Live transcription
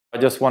I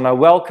just want to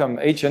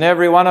welcome each and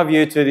every one of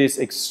you to this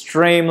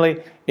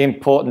extremely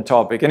important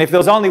topic. And if there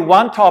was only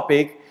one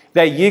topic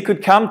that you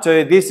could come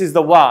to, this is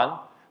the one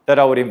that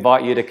I would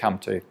invite you to come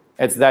to.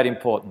 It's that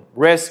important.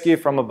 Rescue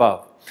from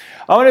above.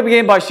 I want to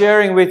begin by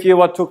sharing with you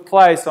what took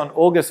place on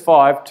August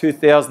 5,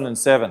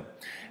 2007.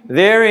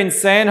 There in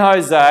San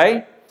Jose,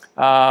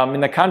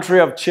 in the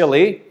country of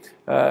Chile,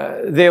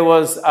 there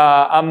was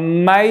a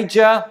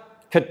major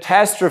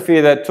catastrophe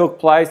that took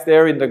place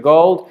there in the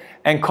gold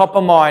and copper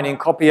mine in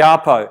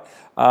Copiapo.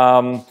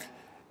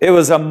 It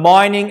was a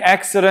mining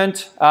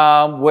accident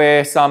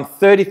where some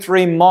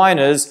 33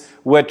 miners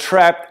were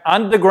trapped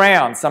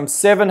underground, some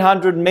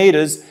 700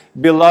 meters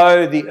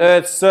below the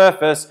Earth's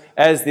surface,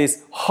 as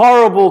this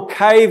horrible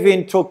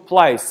cave-in took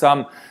place.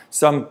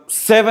 Some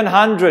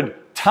 700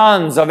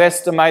 tons of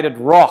estimated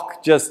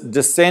rock just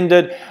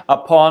descended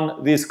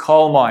upon this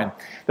coal mine.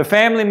 The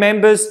family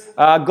members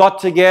got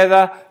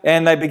together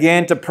and they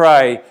began to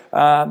pray.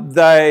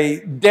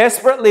 They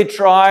desperately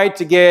tried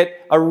to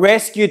get a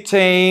rescue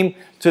team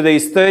to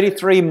these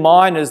 33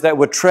 miners that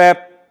were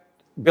trapped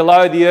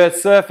below the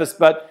Earth's surface,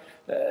 but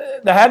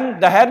they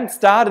hadn't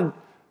started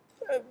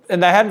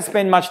and they hadn't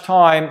spent much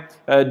time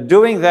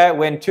doing that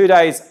when 2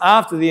 days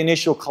after the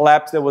initial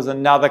collapse, there was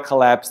another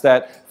collapse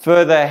that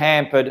further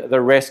hampered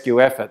the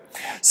rescue effort.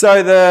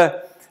 So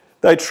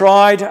they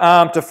tried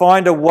to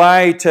find a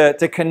way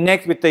to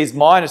connect with these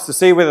miners to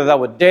see whether they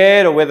were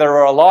dead or whether they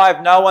were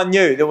alive. No one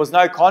knew. There was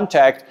no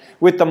contact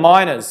with the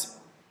miners.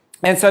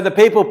 And so the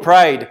people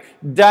prayed.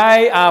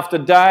 Day after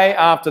day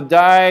after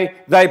day,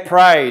 they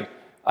prayed.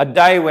 A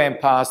day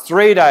went past,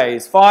 3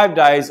 days, 5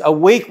 days, a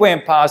week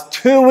went past,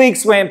 2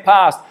 weeks went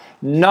past.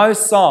 No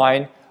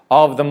sign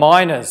of the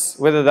miners,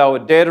 whether they were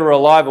dead or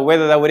alive or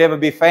whether they would ever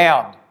be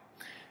found.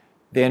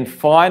 Then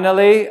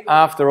finally,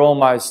 after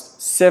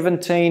almost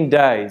 17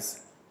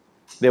 days,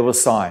 there was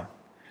a sign.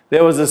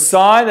 There was a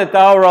sign that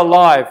they were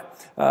alive.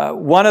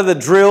 One of the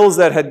drills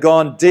that had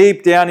gone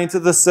deep down into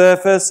the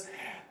surface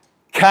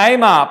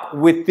came up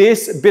with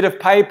this bit of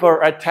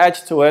paper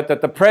attached to it that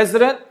the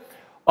president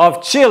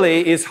of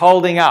Chile is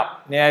holding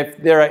up. Now, if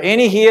there are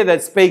any here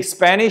that speak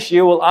Spanish,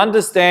 you will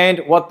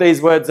understand what these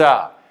words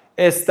are.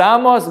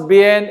 Estamos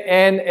bien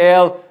en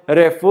el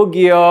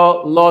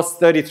refugio los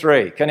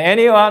 33. Can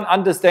anyone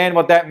understand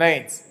what that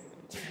means?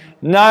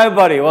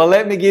 Nobody. Well,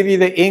 let me give you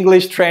the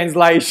English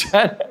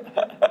translation.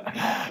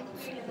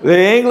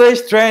 The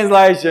English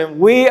translation.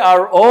 We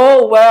are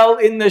all well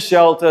in the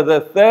shelter, the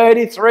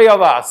 33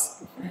 of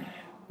us.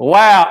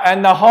 Wow.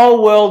 And the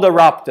whole world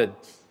erupted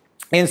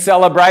in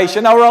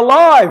celebration. They were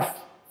alive.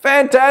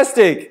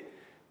 Fantastic.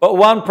 But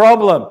one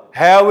problem.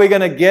 How are we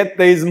going to get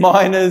these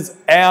miners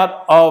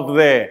out of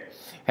there?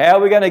 How are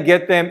we going to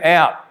get them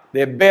out?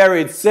 They're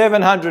buried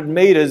 700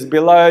 meters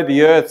below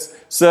the Earth's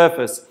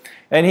surface.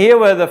 And here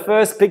were the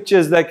first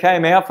pictures that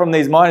came out from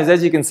these miners.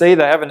 As you can see,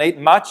 they haven't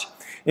eaten much.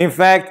 In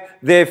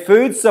fact, their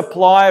food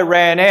supply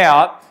ran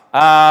out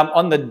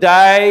on the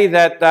day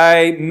that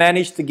they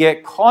managed to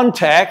get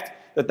contact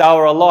that they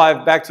were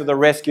alive back to the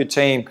rescue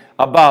team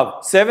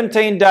above.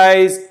 17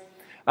 days,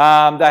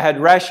 they had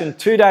rationed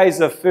 2 days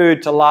of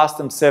food to last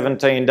them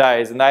 17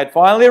 days. And they had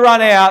finally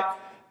run out,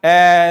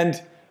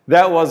 and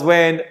that was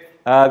when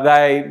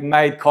they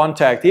made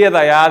contact. Here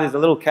they are. There's a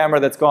little camera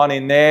that's gone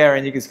in there,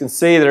 and you can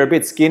see they're a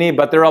bit skinny,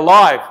 but they're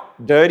alive.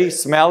 Dirty,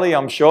 smelly,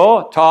 I'm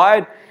sure,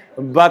 tired,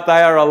 but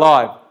they are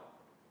alive.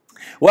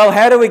 Well,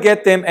 how do we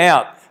get them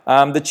out?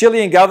 The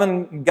Chilean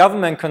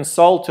government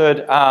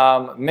consulted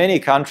many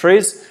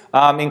countries,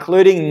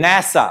 including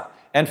NASA.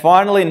 And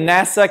finally,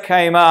 NASA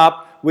came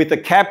up with a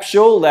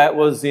capsule that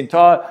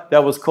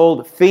was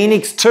called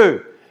Phoenix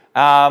 2,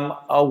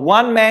 a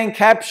one-man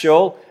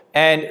capsule.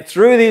 And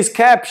through this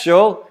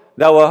capsule,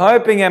 they were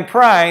hoping and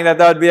praying that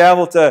they would be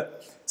able to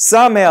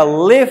somehow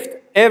lift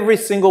every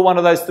single one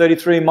of those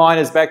 33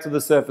 miners back to the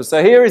surface.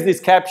 So here is this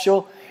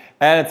capsule,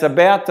 and it's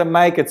about to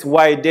make its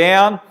way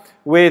down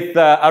with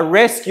a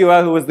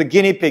rescuer who was the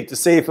guinea pig to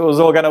see if it was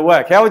all going to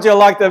work. How would you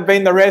like to have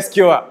been the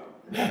rescuer?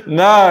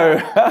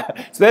 No,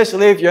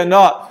 especially if you're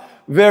not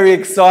very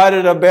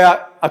excited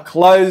about a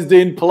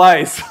closed-in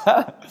place.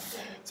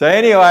 So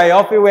anyway,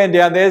 off he went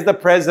down. There's the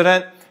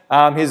president.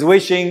 He's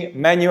wishing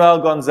Manuel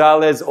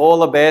Gonzalez all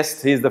the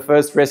best. He's the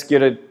first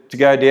rescuer to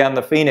go down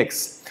the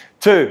Phoenix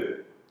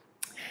 2.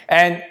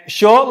 And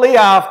shortly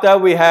after,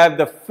 we have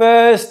the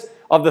first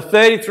of the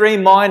 33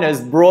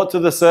 miners brought to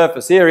the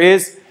surface. Here he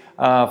is.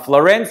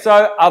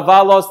 Florencio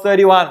Avalos,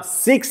 31,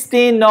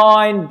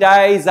 69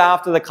 days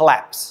after the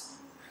collapse.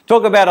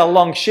 Talk about a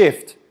long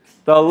shift.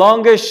 The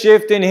longest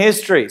shift in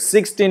history,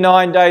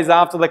 69 days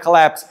after the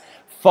collapse,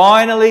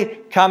 finally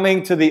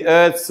coming to the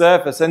Earth's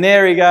surface. And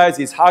there he goes,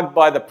 he's hugged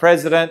by the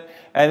president,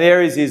 and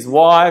there is his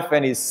wife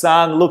and his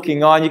son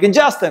looking on. You can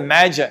just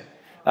imagine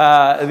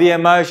the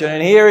emotion.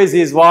 And here is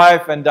his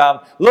wife, and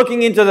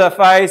looking into the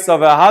face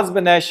of her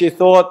husband as she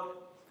thought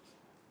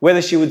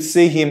whether she would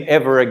see him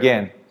ever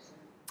again.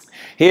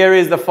 Here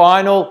is the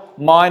final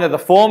miner, the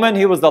foreman.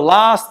 He was the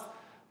last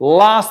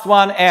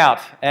one out.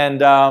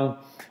 And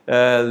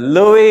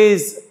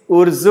Luis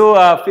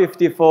Urzua,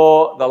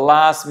 54, the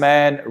last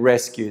man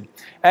rescued.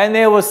 And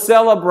there was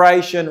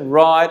celebration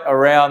right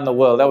around the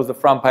world. That was the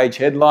front page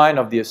headline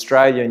of the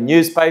Australian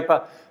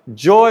newspaper.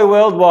 Joy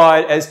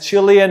worldwide as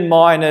Chilean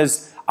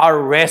miners are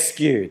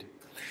rescued.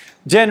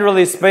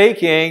 Generally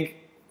speaking,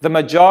 the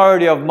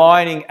majority of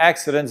mining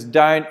accidents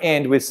don't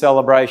end with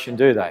celebration,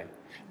 do they?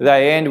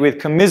 They end with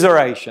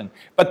commiseration.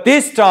 But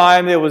this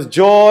time there was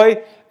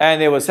joy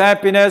and there was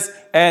happiness,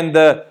 and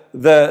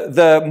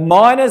the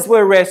miners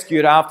were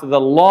rescued after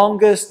the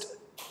longest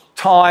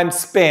time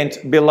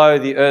spent below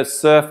the Earth's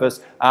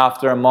surface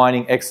after a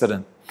mining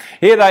accident.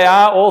 Here they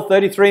are, all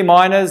 33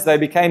 miners. They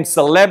became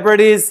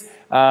celebrities.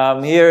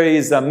 Here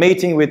is a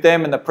meeting with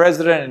them and the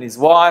president and his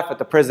wife at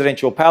the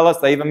presidential palace.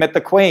 They even met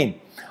the Queen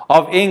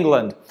of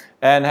England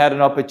and had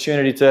an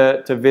opportunity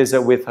to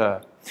visit with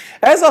her.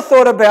 As I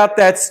thought about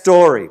that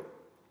story,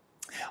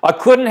 I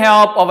couldn't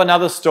help of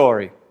another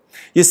story.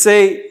 You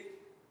see,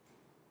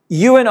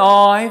 you and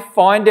I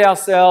find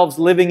ourselves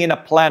living in a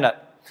planet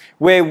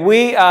where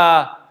we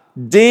are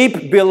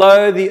deep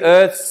below the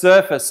Earth's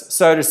surface,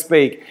 so to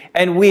speak,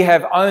 and we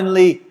have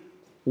only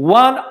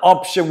one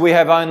option, we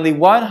have only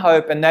one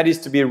hope, and that is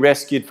to be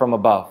rescued from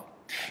above.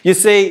 You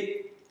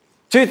see,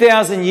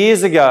 2,000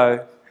 years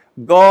ago,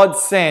 God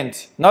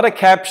sent, not a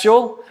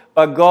capsule,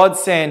 but God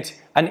sent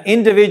an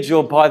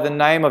individual by the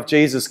name of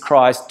Jesus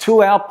Christ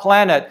to our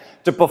planet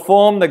to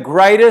perform the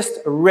greatest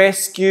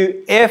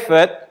rescue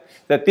effort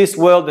that this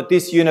world, that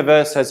this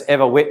universe has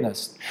ever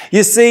witnessed.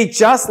 You see,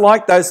 just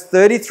like those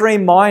 33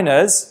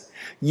 miners,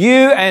 you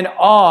and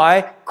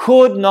I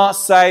could not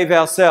save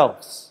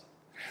ourselves.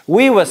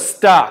 We were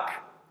stuck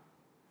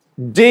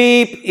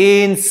deep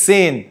in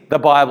sin, the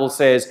Bible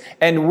says,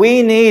 and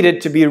we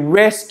needed to be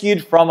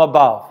rescued from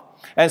above.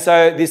 And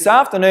so this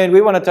afternoon,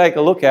 we want to take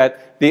a look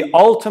at the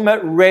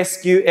ultimate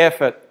rescue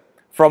effort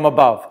from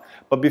above.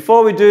 But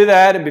before we do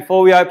that, and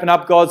before we open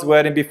up God's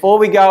Word, and before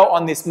we go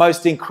on this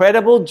most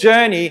incredible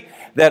journey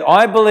that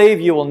I believe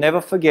you will never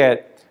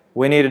forget,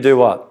 we need to do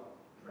what?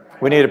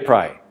 We need to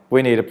pray.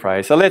 We need to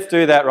pray. So let's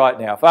do that right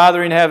now.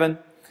 Father in heaven,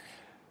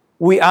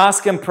 we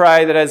ask and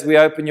pray that as we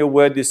open your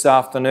Word this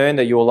afternoon,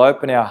 that you will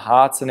open our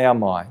hearts and our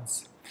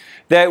minds,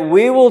 that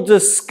we will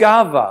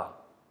discover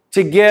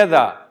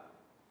together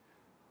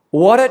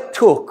what it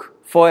took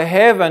for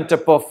heaven to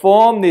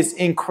perform this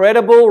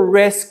incredible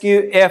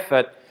rescue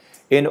effort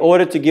in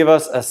order to give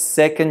us a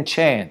second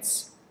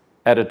chance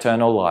at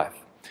eternal life.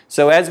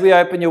 So as we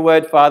open your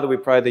Word, Father, we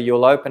pray that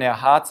you'll open our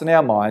hearts and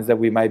our minds, that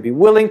we may be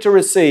willing to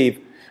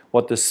receive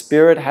what the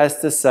Spirit has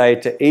to say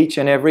to each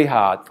and every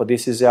heart, for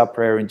this is our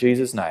prayer in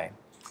Jesus' name.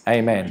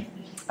 Amen.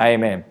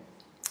 Amen.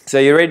 So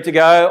you're ready to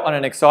go on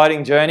an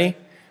exciting journey?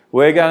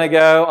 We're going to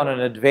go on an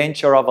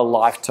adventure of a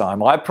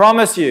lifetime. I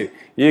promise you,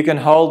 you can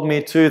hold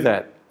me to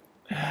that.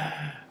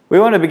 We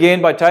want to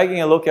begin by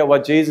taking a look at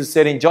what Jesus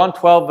said in John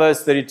 12,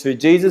 verse 32.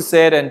 Jesus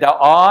said, "And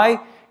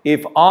I,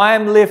 if I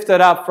am lifted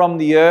up from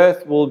the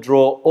earth, will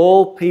draw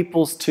all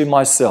peoples to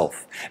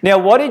myself." Now,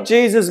 what did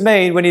Jesus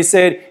mean when he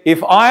said,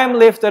 "If I am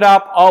lifted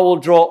up, I will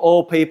draw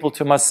all people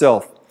to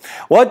myself"?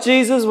 What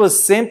Jesus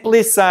was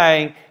simply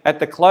saying at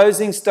the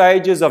closing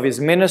stages of his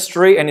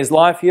ministry and his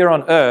life here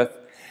on earth,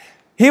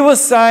 he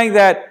was saying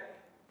that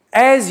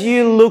as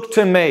you look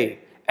to me,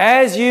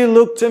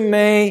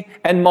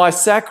 and my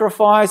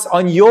sacrifice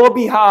on your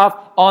behalf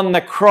on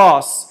the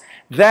cross,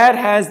 that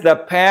has the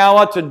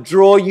power to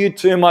draw you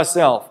to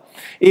myself.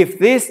 If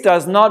this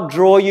does not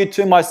draw you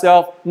to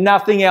myself,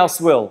 nothing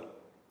else will.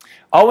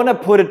 I want to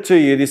put it to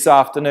you this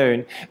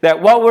afternoon that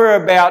what we're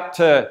about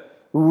to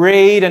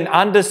read and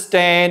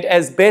understand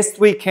as best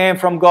we can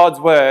from God's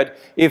Word,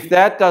 if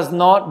that does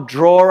not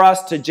draw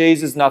us to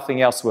Jesus,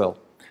 nothing else will.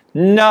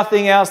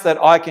 Nothing else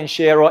that I can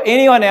share or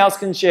anyone else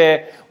can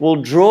share will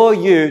draw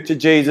you to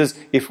Jesus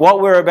if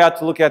what we're about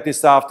to look at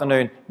this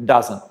afternoon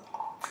doesn't.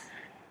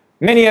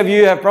 Many of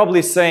you have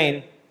probably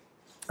seen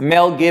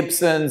Mel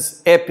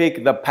Gibson's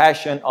epic, The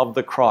Passion of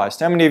the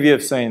Christ. How many of you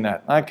have seen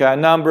that? Okay, a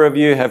number of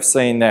you have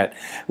seen that.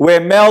 Where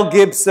Mel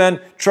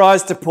Gibson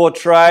tries to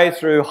portray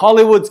through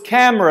Hollywood's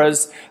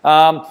cameras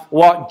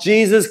what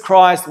Jesus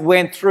Christ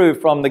went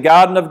through from the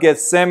Garden of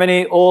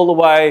Gethsemane all the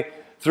way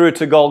through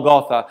to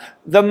Golgotha.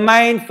 The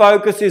main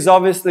focus is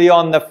obviously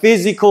on the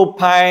physical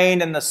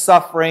pain and the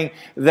suffering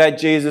that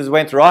Jesus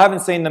went through. I haven't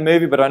seen the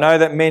movie, but I know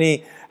that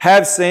many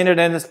have seen it,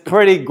 and it's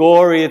pretty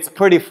gory, it's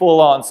pretty full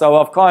on, so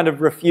I've kind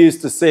of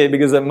refused to see it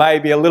because it may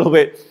be a little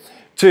bit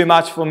too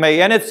much for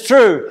me. And it's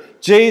true,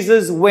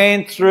 Jesus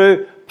went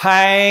through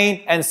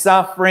pain and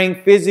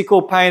suffering,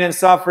 physical pain and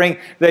suffering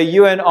that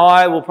you and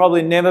I will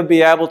probably never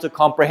be able to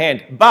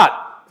comprehend. But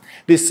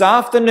this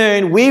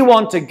afternoon, we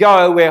want to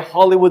go where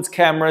Hollywood's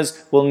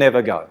cameras will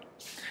never go.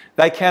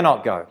 They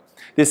cannot go.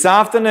 This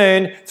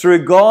afternoon,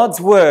 through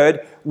God's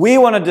Word, we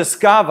want to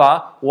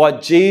discover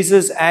what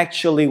Jesus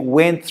actually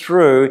went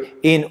through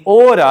in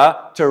order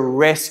to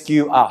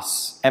rescue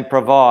us and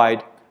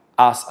provide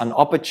us an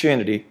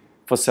opportunity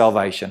for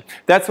salvation.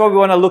 That's what we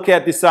want to look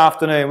at this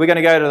afternoon. We're going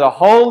to go to the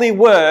Holy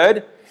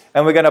Word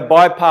and we're going to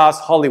bypass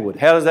Hollywood.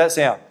 How does that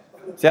sound?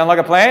 Sound like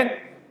a plan?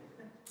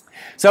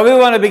 So we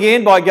want to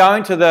begin by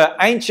going to the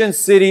ancient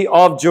city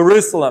of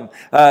Jerusalem.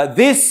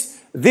 This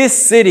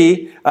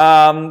city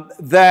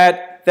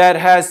that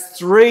has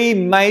three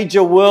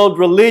major world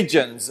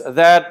religions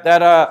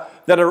that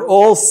are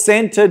all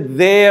centered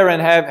there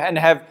and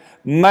have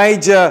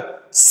major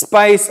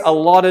space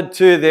allotted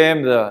to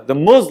them, the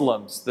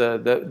Muslims,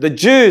 the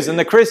Jews and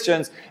the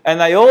Christians, and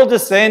they all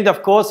descend,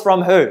 of course,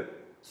 from who?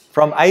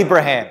 From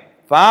Abraham.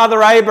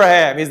 Father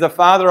Abraham is the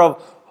father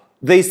of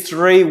these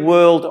three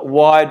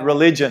worldwide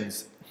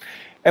religions.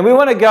 And we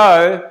want to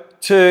go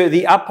to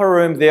the upper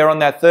room there on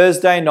that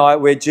Thursday night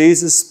where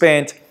Jesus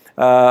spent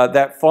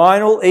that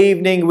final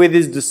evening with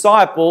his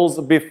disciples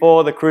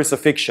before the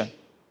crucifixion.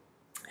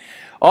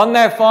 On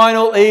that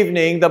final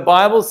evening, the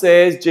Bible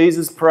says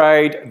Jesus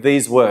prayed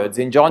these words.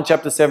 In John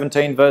chapter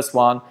 17, verse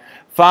 1,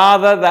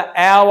 Father, the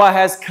hour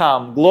has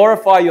come.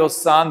 Glorify your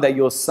Son, that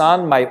your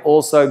Son may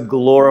also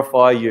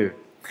glorify you.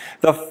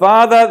 The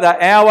Father,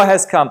 the hour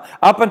has come.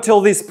 Up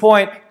until this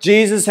point,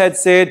 Jesus had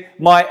said,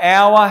 my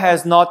hour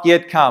has not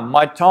yet come.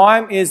 My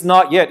time is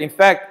not yet. In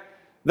fact,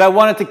 they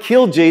wanted to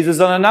kill Jesus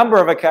on a number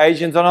of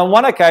occasions. And on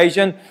one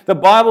occasion, the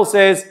Bible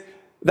says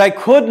they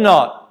could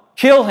not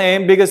kill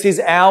him because his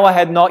hour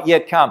had not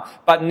yet come.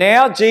 But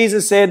now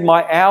Jesus said,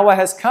 my hour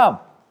has come.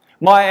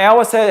 My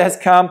hour has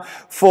come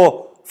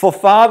for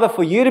Father,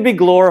 for you to be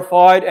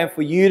glorified and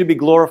for you to be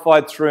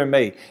glorified through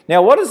me.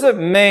 Now, what does it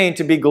mean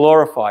to be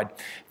glorified?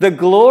 The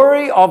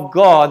glory of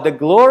God, the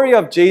glory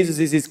of Jesus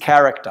is his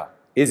character.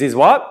 Is his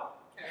what?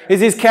 Is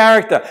his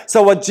character.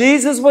 So what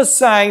Jesus was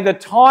saying, the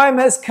time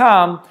has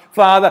come,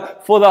 Father,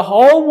 for the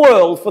whole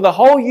world, for the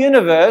whole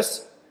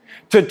universe,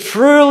 to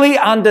truly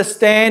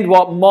understand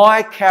what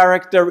my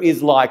character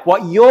is like,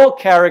 what your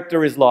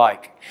character is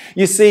like.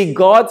 You see,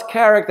 God's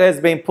character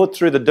has been put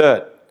through the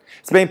dirt.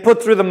 It's been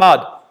put through the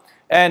mud.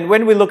 And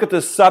when we look at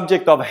the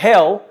subject of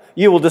hell,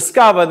 you will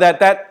discover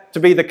that to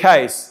be the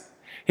case.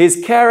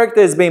 His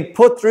character has been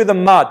put through the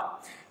mud.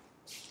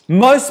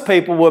 Most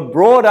people were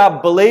brought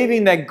up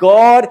believing that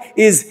God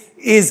is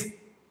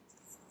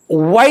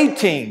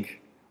waiting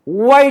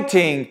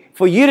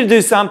for you to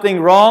do something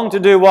wrong, to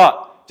do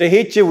what? To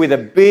hit you with a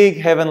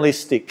big heavenly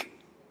stick.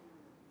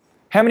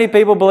 How many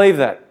people believe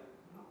that?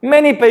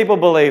 Many people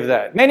believe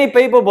that. Many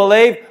people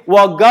believe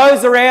what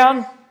goes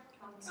around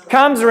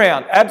comes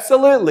around.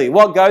 Absolutely.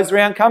 What goes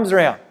around comes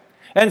around.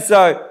 And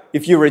so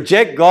if you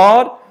reject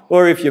God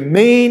or if you're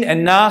mean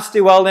and nasty,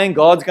 well then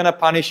God's going to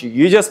punish you.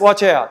 You just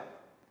watch out.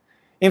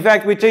 In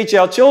fact, we teach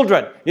our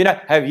children,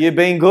 have you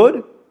been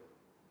good?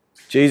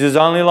 Jesus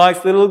only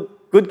likes little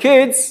good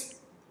kids.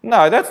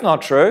 No, that's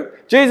not true.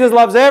 Jesus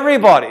loves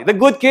everybody. The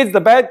good kids,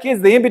 the bad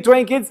kids, the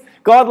in-between kids.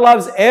 God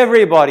loves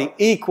everybody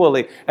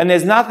equally. And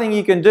there's nothing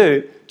you can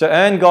do to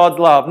earn God's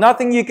love.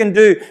 Nothing you can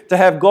do to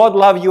have God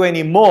love you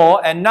any more,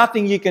 and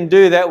nothing you can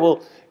do that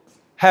will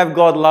have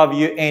God love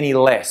you any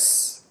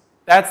less.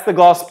 That's the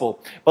gospel.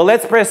 But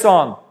let's press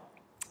on.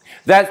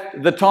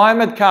 That the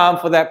time had come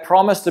for that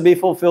promise to be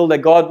fulfilled that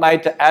God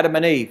made to Adam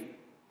and Eve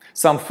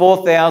some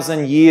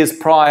 4,000 years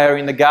prior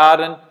in the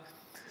Garden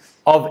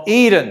of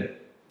Eden,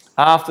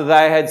 after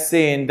they had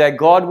sinned, that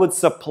God would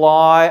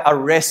supply a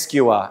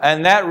rescuer,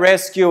 and that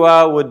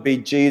rescuer would be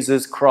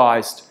Jesus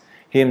Christ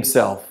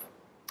himself.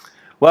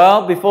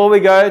 Well, before we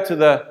go to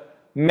the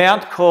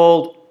mount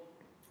called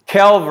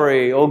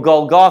Calvary or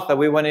Golgotha,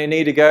 we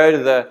need to go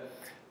to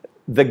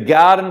the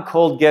garden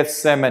called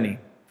Gethsemane.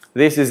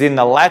 This is in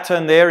the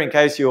Latin there, in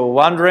case you were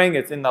wondering.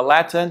 It's in the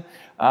Latin.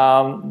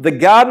 The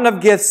Garden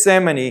of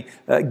Gethsemane.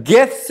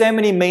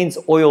 Gethsemane means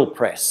oil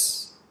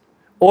press.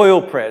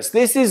 Oil press.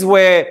 This is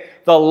where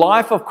the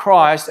life of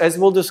Christ, as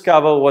we'll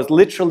discover, was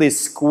literally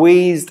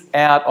squeezed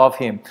out of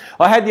him.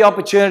 I had the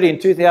opportunity in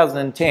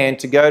 2010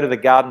 to go to the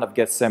Garden of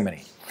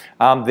Gethsemane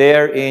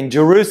there in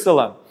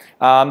Jerusalem.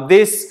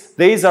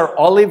 These are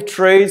olive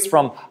trees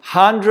from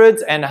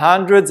hundreds and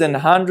hundreds and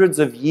hundreds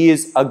of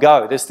years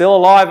ago. They're still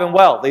alive and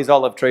well, these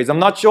olive trees. I'm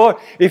not sure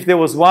if there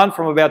was one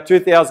from about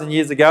 2,000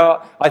 years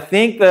ago. I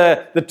think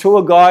the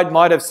tour guide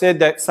might have said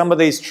that some of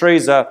these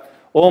trees are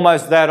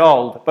almost that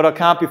old, but I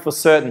can't be for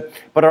certain.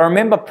 But I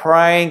remember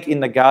praying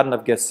in the Garden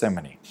of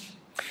Gethsemane.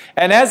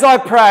 And as I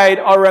prayed,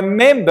 I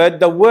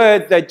remembered the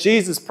words that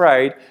Jesus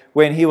prayed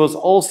when he was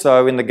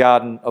also in the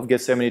Garden of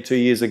Gethsemane 2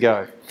 years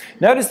ago.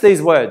 Notice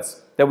these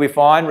words that we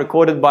find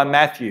recorded by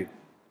Matthew,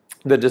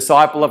 the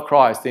disciple of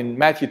Christ, in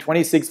Matthew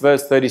 26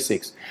 verse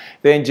 36.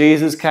 Then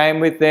Jesus came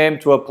with them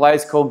to a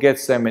place called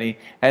Gethsemane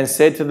and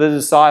said to the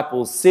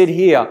disciples, sit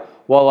here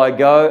while I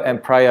go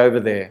and pray over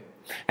there.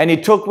 And he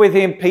took with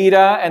him Peter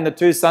and the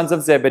two sons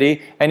of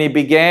Zebedee, and he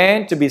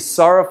began to be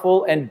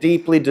sorrowful and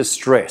deeply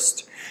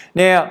distressed.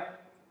 Now,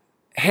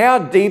 how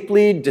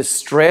deeply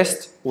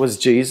distressed was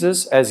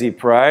Jesus as he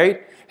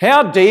prayed?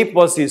 How deep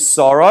was his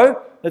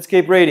sorrow? Let's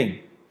keep reading.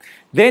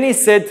 Then he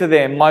said to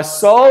them, my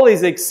soul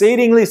is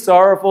exceedingly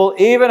sorrowful,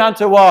 even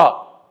unto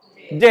what?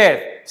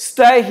 Death.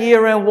 Stay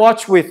here and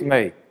watch with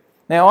me.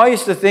 Now, I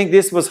used to think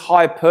this was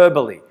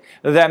hyperbole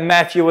that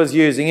Matthew was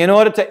using in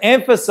order to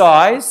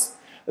emphasize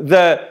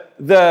the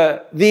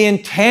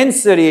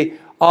intensity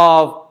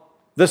of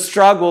the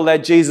struggle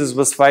that Jesus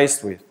was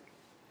faced with.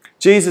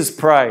 Jesus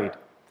prayed.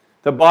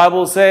 The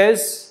Bible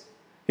says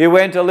he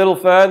went a little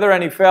further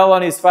and he fell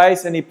on his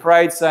face and he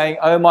prayed saying,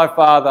 "Oh my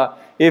Father,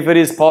 if it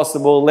is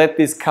possible, let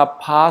this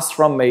cup pass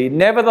from me.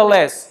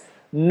 Nevertheless,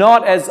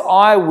 not as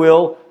I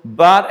will,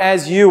 but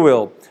as you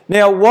will."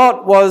 Now,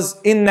 what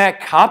was in that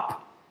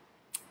cup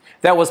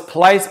that was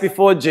placed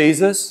before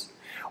Jesus?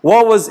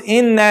 What was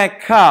in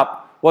that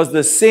cup was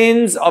the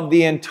sins of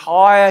the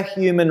entire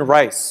human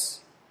race.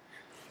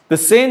 The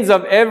sins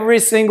of every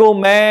single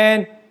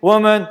man,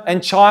 woman,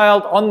 and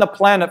child on the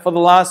planet for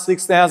the last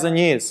 6,000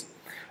 years.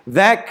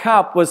 That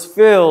cup was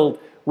filled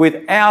with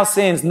our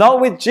sins,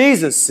 not with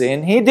Jesus'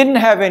 sin. He didn't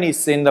have any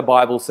sin, the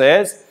Bible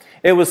says.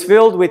 It was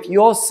filled with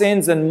your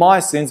sins and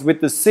my sins,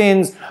 with the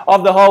sins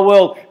of the whole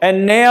world.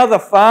 And now the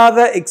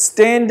Father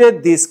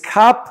extended this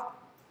cup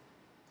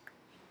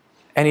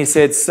and he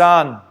said,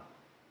 "Son,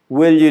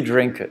 will you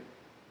drink it?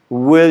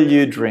 Will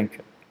you drink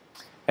it?"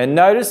 And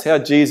notice how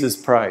Jesus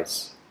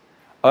prays.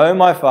 "Oh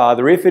my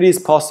Father, if it is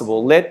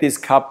possible, let this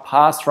cup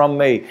pass from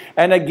me."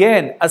 And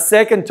again, a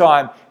second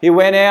time, he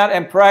went out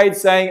and prayed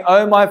saying,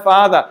 "Oh my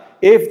Father,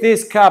 if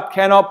this cup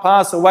cannot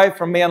pass away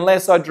from me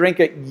unless I drink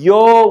it,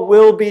 your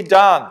will be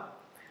done."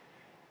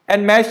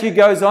 And Matthew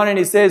goes on and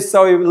he says,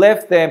 so he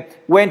left them,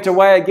 went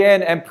away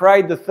again and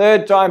prayed the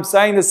third time,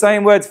 saying the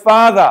same words,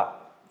 "Father,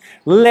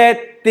 let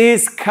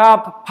this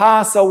cup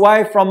pass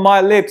away from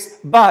my lips,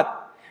 but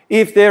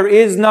if there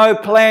is no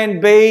plan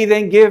B,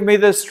 then give me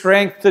the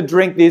strength to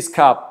drink this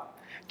cup."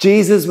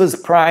 Jesus was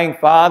praying,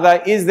 "Father,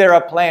 is there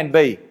a plan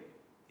B?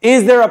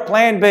 Is there a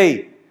plan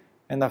B?"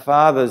 And the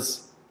Father's,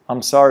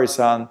 "I'm sorry,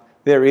 son,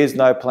 there is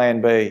no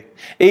plan B.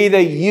 Either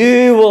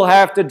you will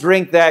have to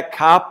drink that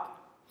cup,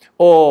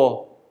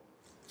 or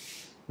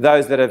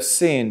those that have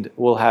sinned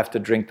will have to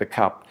drink the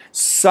cup.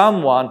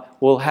 Someone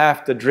will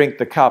have to drink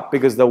the cup,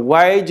 because the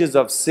wages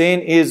of sin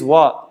is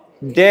what?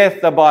 Death,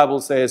 the Bible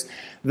says.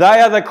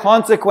 They are the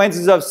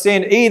consequences of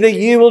sin. Either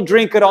you will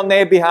drink it on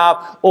their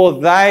behalf, or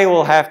they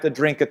will have to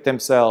drink it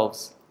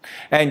themselves."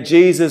 And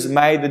Jesus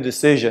made the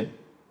decision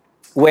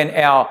when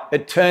our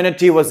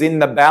eternity was in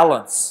the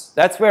balance.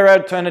 That's where our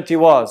eternity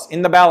was,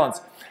 in the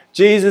balance.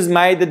 Jesus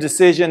made the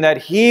decision that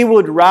he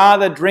would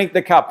rather drink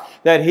the cup,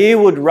 that he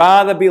would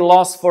rather be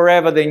lost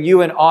forever than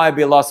you and I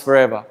be lost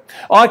forever.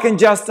 I can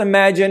just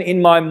imagine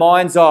in my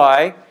mind's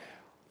eye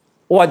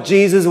what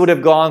Jesus would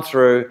have gone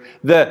through,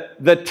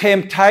 the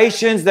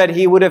temptations that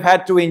he would have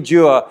had to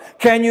endure.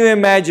 Can you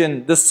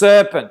imagine the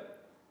serpent,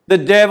 the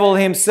devil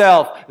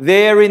himself,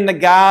 there in the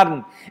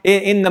garden,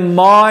 in the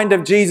mind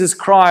of Jesus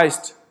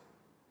Christ,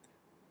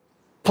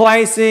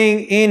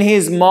 placing in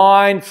his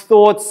mind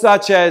thoughts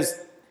such as,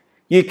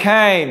 "You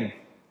came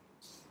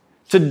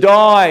to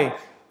die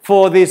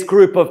for this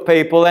group of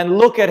people, and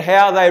look at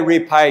how they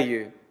repay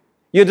you.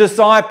 Your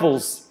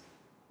disciples."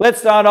 Let's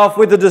start off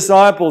with the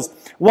disciples.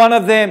 One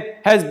of them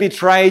has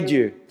betrayed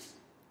you.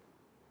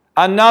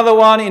 Another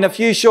one in a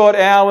few short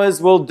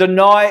hours will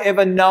deny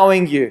ever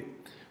knowing you.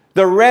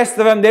 The rest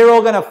of them, they're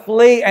all going to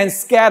flee and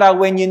scatter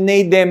when you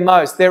need them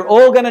most. They're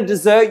all going to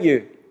desert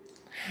you.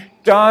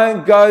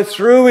 Don't go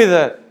through with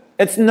it.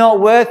 It's not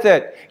worth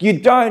it. You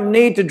don't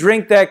need to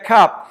drink that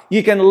cup.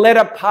 You can let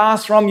it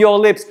pass from your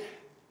lips.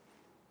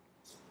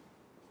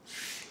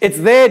 It's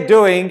their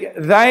doing.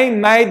 They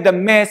made the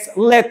mess.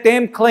 Let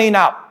them clean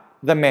up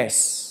the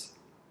mess.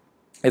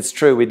 It's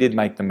true, we did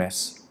make the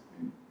mess.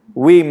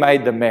 We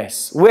made the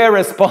mess. We're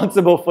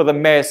responsible for the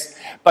mess.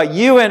 But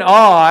you and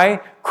I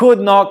could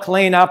not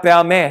clean up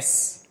our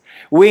mess.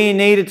 We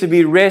needed to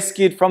be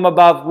rescued from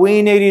above.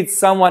 We needed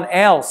someone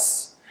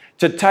else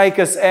to take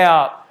us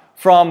out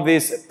from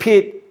this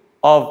pit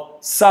of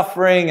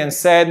suffering and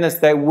sadness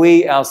that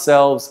we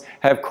ourselves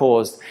have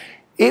caused.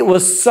 It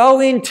was so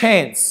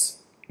intense.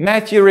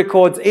 Matthew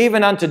records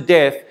even unto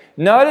death.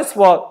 Notice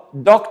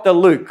what Dr.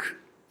 Luke,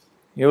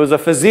 he was a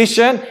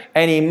physician,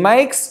 and he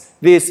makes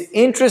this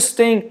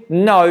interesting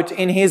note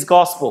in his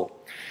gospel.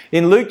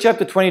 In Luke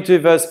chapter 22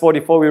 verse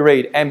 44 we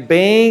read, "And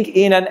being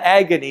in an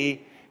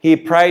agony, he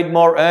prayed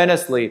more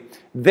earnestly.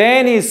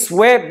 Then his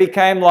sweat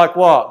became like"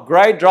 what?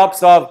 "Great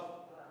drops of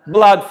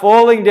blood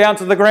falling down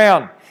to the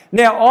ground."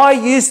 Now, I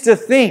used to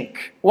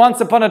think, once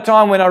upon a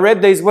time when I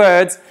read these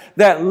words,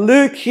 that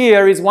Luke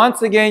here is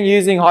once again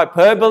using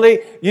hyperbole,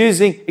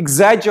 using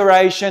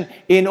exaggeration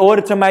in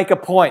order to make a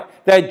point.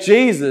 That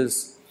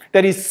Jesus,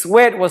 that his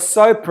sweat was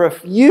so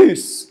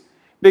profuse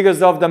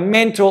because of the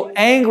mental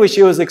anguish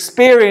he was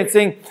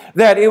experiencing,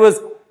 that it was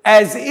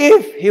as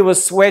if he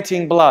was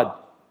sweating blood.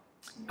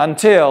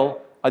 Until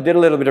I did a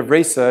little bit of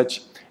research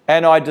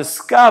and I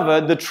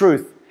discovered the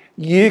truth.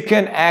 You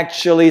can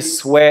actually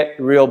sweat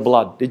real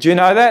blood. Did you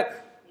know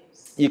that?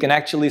 You can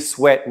actually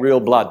sweat real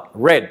blood.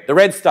 The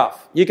red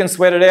stuff. You can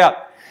sweat it out.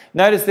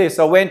 Notice this.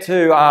 I went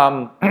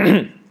to,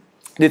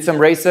 did some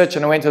research,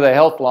 and I went to the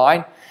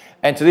Healthline,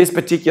 and to this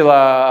particular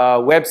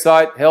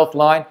website,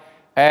 Healthline,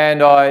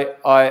 and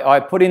I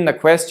put in the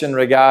question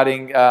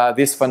regarding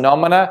this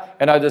phenomena,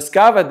 and I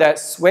discovered that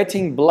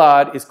sweating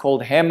blood is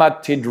called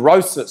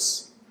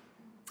hematidrosis.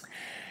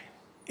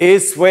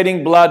 Is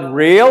sweating blood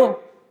real?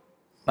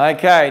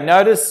 Okay,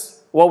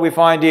 notice what we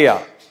find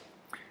here.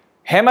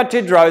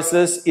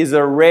 Hematidrosis is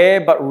a rare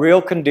but real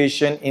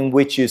condition in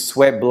which you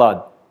sweat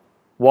blood.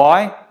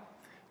 Why?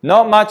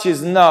 Not much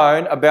is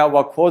known about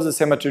what causes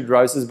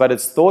hematidrosis, but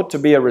it's thought to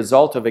be a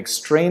result of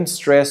extreme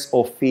stress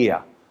or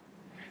fear.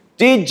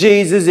 Did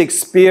Jesus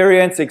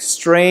experience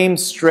extreme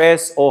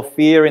stress or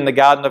fear in the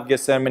Garden of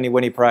Gethsemane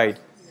when he prayed?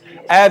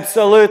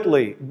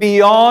 Absolutely.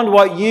 Beyond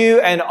what you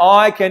and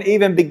I can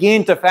even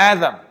begin to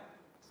fathom.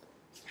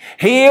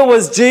 Here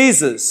was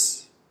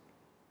Jesus,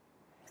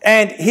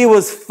 and he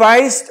was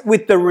faced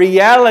with the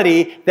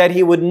reality that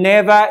he would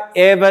never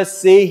ever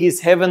see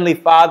his Heavenly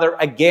Father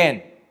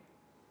again.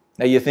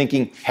 Now you're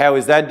thinking, how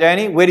is that,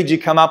 Danny? Where did you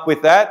come up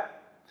with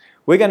that?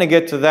 We're going to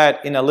get to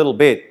that in a little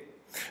bit.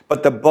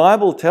 But the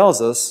Bible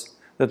tells us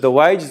that the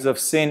wages of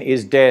sin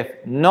is death,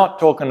 not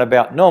talking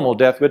about normal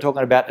death, we're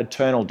talking about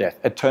eternal death,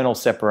 eternal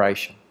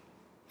separation.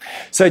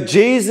 So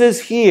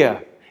Jesus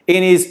here,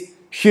 in his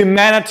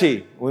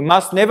humanity, we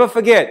must never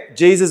forget,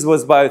 Jesus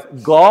was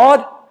both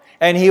God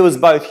and he was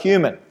both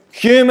human.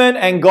 Human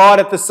and God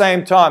at the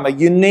same time, a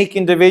unique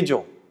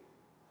individual.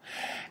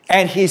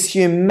 And his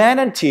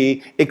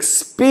humanity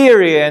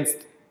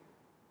experienced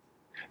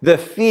the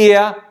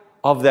fear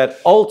of that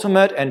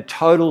ultimate and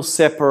total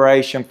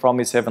separation from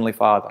his Heavenly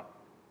Father.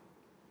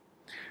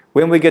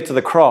 When we get to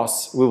the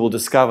cross, we will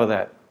discover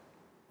that.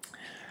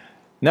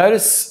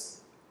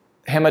 Notice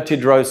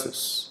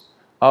hematidrosis.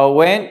 I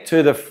went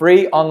to the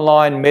free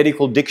online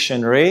medical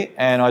dictionary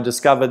and I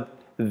discovered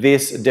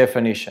this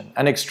definition.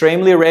 An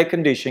extremely rare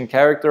condition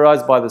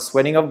characterized by the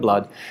sweating of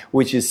blood,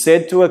 which is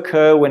said to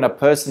occur when a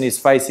person is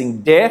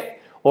facing death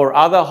or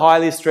other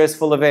highly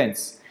stressful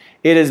events.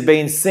 It has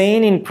been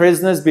seen in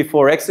prisoners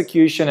before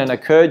execution and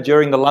occurred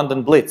during the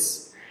London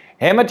Blitz.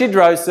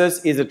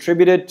 Hematidrosis is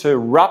attributed to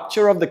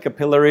rupture of the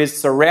capillaries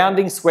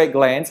surrounding sweat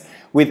glands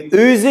with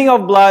oozing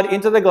of blood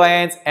into the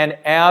glands and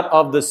out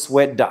of the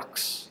sweat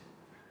ducts.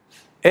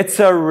 It's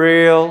a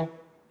real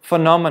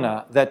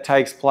phenomena that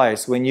takes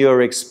place when you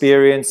are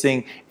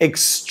experiencing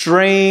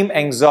extreme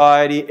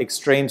anxiety,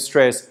 extreme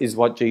stress is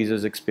what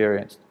Jesus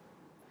experienced.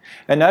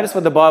 And notice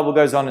what the Bible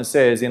goes on and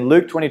says. In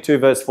Luke 22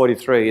 verse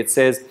 43, it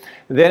says,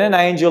 "Then an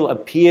angel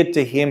appeared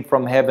to him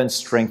from heaven,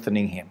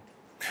 strengthening him."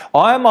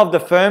 I am of the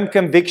firm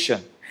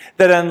conviction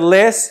that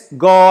unless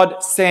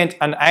God sent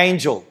an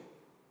angel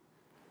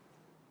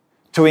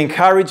to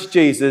encourage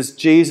Jesus,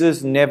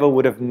 Jesus never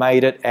would have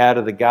made it out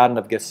of the Garden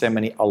of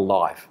Gethsemane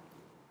alive.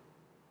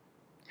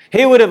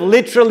 He would have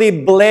literally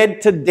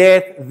bled to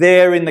death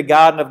there in the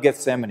Garden of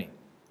Gethsemane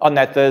on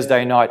that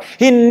Thursday night.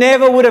 He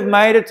never would have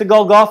made it to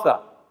Golgotha.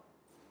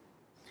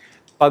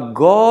 But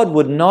God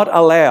would not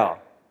allow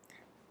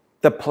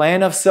the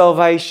plan of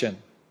salvation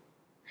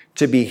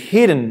to be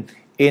hidden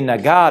in a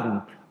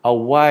garden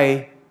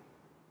away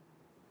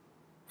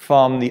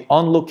from the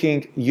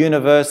onlooking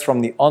universe,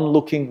 from the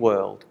onlooking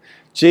world.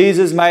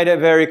 Jesus made it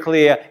very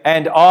clear,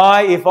 and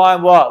I, if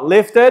I'm what?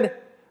 Lifted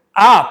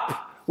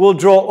up, will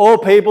draw all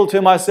people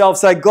to myself.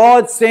 So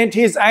God sent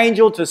his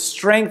angel to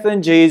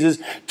strengthen Jesus,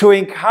 to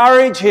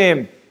encourage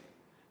him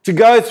to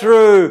go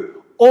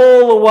through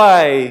all the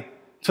way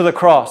to the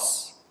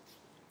cross.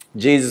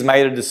 Jesus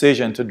made a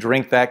decision to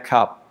drink that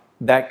cup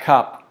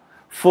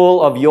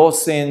full of your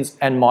sins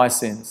and my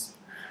sins.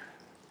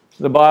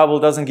 The Bible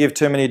doesn't give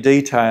too many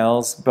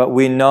details, but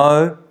we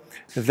know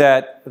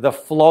that the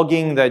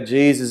flogging that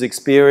Jesus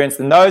experienced,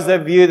 and those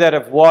of you that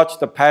have watched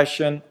the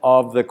Passion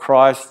of the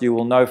Christ, you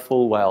will know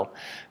full well.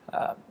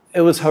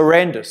 It was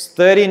horrendous.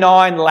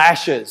 39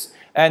 lashes,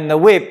 and the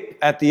whip,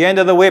 at the end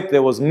of the whip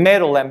there was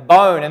metal and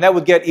bone, and that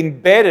would get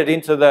embedded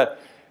into the,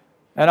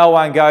 and I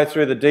won't go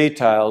through the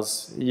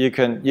details. You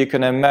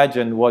can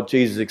imagine what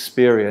Jesus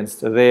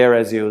experienced there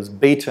as he was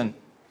beaten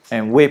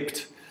and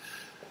whipped.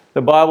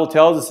 The Bible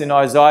tells us in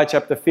Isaiah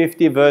chapter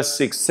 50 verse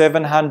 6,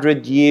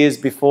 700 years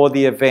before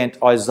the event,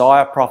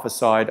 Isaiah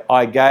prophesied,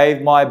 "I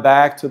gave my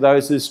back to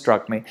those who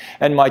struck me,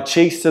 and my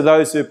cheeks to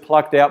those who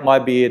plucked out my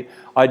beard.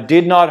 I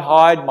did not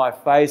hide my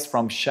face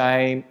from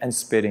shame and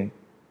spitting."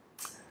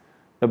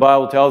 The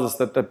Bible tells us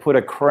that they put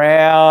a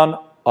crown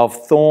of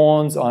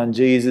thorns on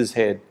Jesus'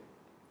 head,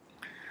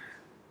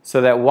 so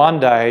that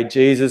one day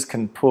Jesus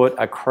can put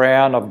a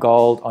crown of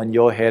gold on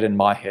your head and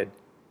my head.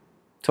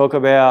 Talk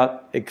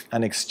about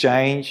an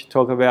exchange.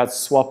 Talk about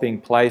swapping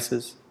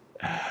places.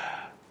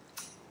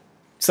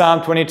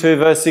 Psalm 22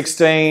 verse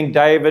 16,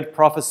 David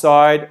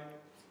prophesied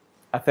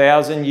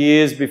 1,000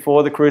 years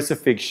before the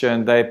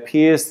crucifixion, "They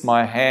pierced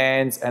my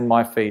hands and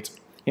my feet."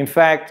 In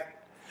fact,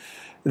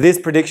 this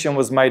prediction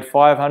was made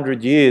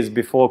 500 years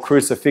before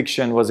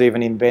crucifixion was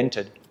even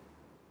invented.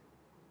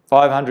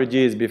 500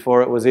 years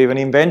before it was even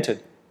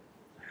invented.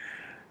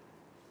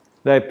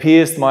 "They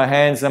pierced my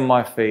hands and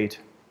my feet."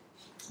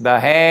 The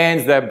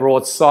hands that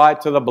brought sight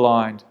to the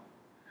blind.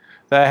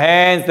 The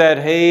hands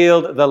that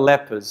healed the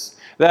lepers.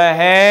 The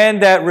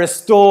hand that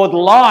restored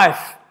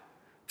life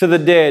to the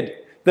dead.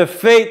 The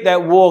feet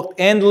that walked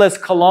endless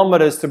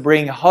kilometers to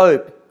bring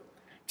hope,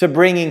 to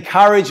bring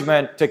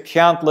encouragement to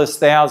countless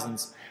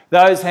thousands.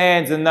 Those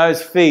hands and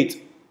those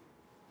feet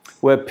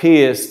were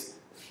pierced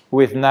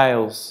with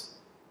nails.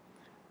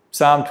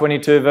 Psalm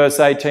 22 verse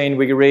 18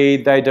 we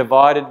read, "They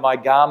divided my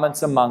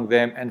garments among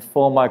them, and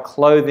for my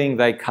clothing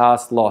they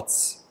cast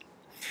lots."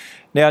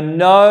 Now,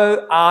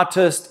 no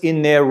artist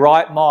in their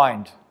right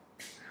mind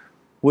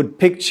would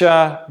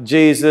picture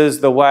Jesus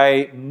the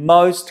way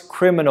most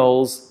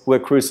criminals were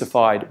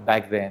crucified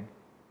back then.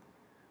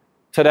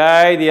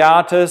 Today, the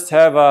artists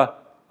have a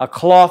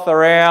cloth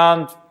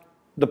around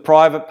the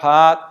private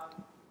part,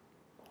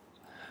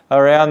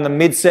 around the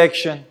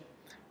midsection,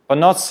 but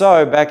not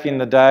so back in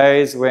the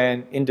days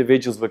when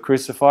individuals were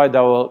crucified. They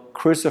were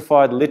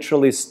crucified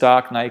literally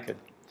stark naked.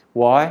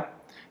 Why?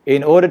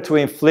 In order to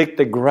inflict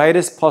the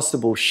greatest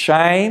possible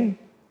shame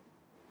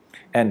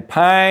and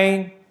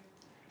pain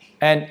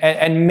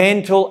and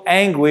mental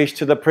anguish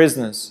to the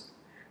prisoners.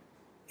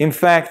 In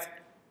fact,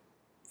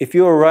 if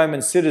you were a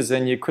Roman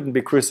citizen, you couldn't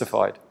be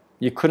crucified.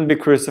 You couldn't be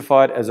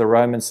crucified as a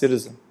Roman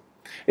citizen.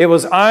 It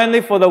was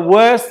only for the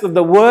worst of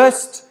the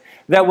worst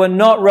that were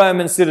not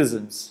Roman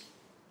citizens.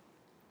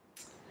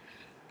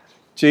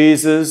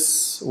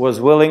 Jesus was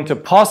willing to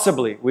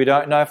possibly, we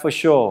don't know for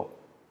sure,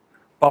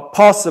 but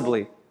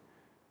possibly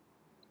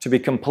to be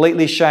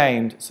completely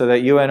shamed so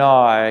that you and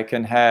I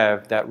can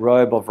have that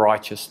robe of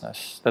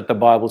righteousness that the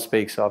Bible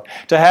speaks of.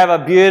 To have a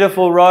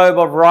beautiful robe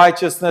of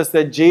righteousness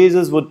that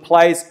Jesus would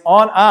place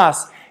on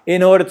us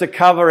in order to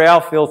cover our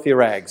filthy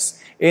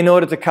rags, in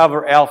order to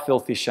cover our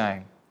filthy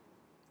shame.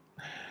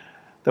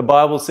 The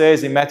Bible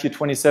says in Matthew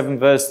 27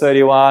 verse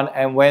 31,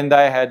 "And when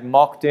they had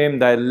mocked him,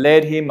 they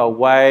led him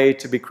away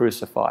to be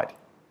crucified."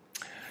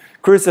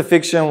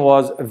 Crucifixion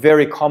was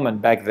very common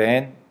back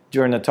then.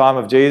 During the time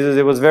of Jesus,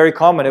 it was very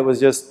common. It was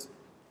just,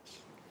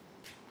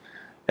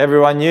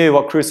 everyone knew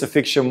what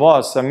crucifixion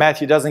was. So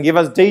Matthew doesn't give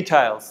us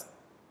details.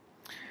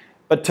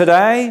 But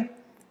today,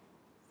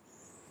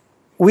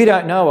 we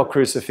don't know what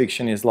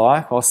crucifixion is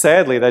like. Well,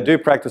 sadly, they do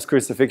practice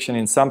crucifixion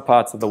in some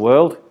parts of the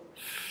world.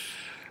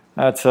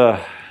 That's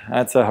a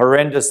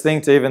horrendous thing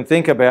to even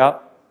think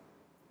about.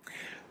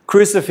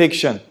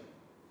 Crucifixion.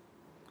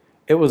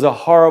 It was a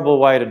horrible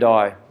way to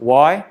die.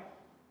 Why?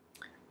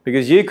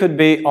 Because you could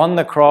be on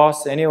the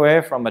cross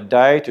anywhere from a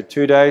day to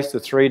 2 days to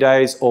 3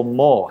 days or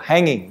more,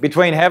 hanging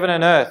between heaven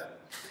and earth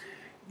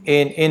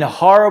in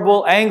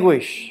horrible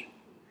anguish.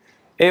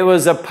 It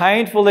was a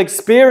painful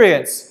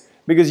experience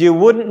because you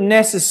wouldn't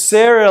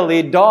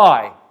necessarily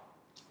die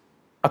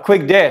a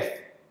quick death.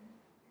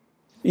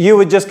 You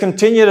would just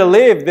continue to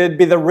live. There'd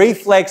be the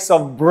reflex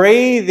of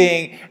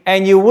breathing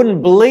and you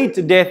wouldn't bleed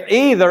to death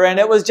either. And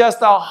it was just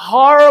a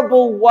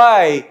horrible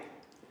way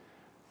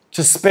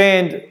to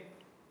spend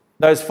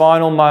those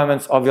final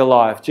moments of your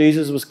life.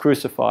 Jesus was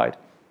crucified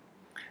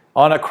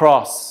on a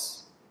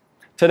cross.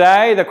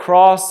 Today, the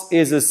cross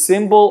is a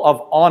symbol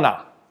of honor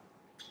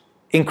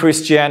in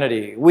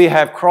Christianity. We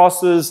have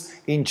crosses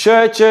in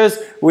churches.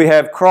 We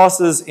have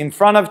crosses in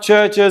front of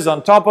churches,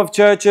 on top of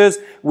churches.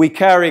 We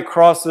carry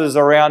crosses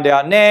around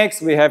our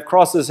necks. We have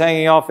crosses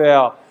hanging off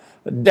our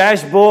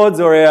dashboards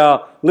or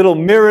our little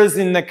mirrors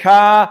in the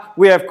car.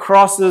 We have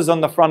crosses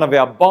on the front of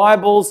our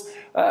Bibles.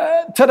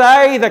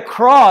 Today, the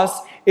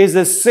cross is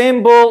a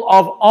symbol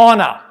of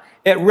honor.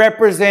 It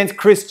represents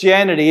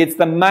Christianity. It's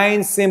the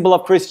main symbol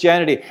of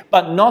Christianity,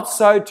 but not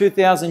so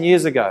 2,000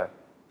 years ago.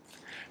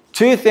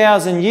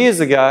 2,000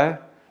 years ago,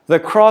 the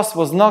cross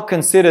was not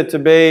considered to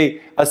be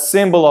a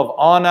symbol of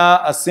honor,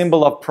 a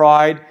symbol of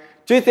pride.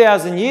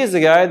 2,000 years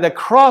ago, the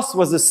cross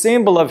was a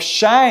symbol of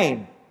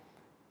shame.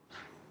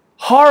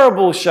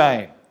 Horrible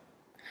shame.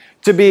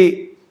 To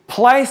be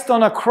placed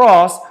on a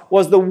cross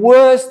was the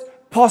worst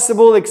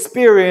possible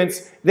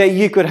experience that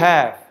you could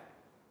have,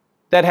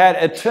 that had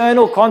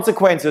eternal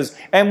consequences.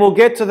 And we'll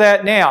get to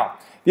that now.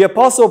 The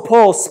Apostle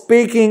Paul,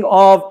 speaking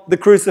of the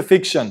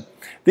crucifixion,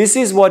 this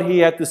is what he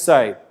had to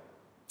say.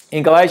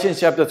 In Galatians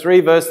chapter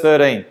 3, verse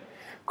 13,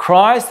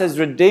 "Christ has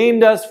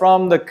redeemed us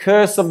from the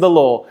curse of the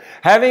law,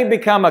 having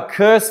become a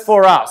curse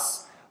for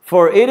us.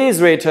 For it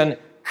is written,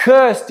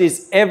 'Cursed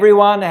is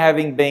everyone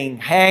having been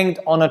hanged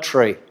on a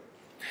tree.'"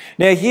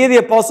 Now here the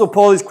Apostle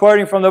Paul is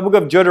quoting from the book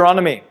of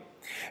Deuteronomy.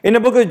 In the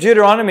book of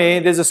Deuteronomy,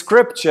 there's a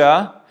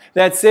scripture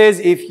that says,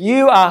 if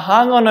you are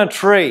hung on a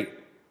tree,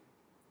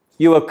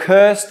 you are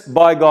cursed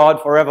by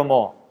God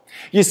forevermore.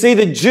 You see,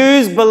 the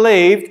Jews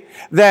believed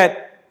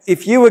that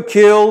if you were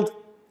killed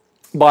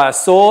by a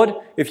sword,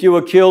 if you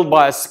were killed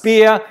by a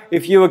spear,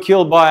 if you were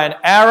killed by an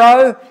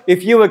arrow,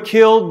 if you were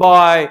killed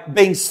by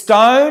being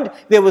stoned,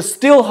 there was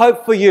still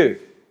hope for you.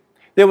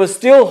 There was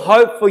still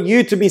hope for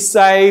you to be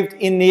saved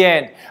in the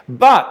end.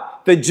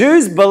 But the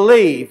Jews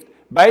believed,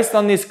 based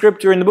on this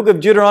scripture in the book of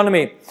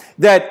Deuteronomy,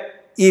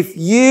 that if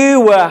you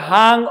were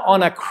hung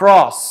on a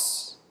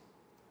cross,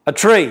 a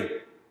tree,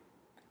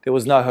 there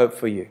was no hope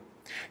for you.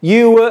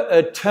 You were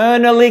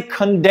eternally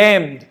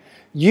condemned.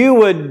 You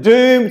were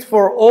doomed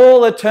for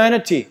all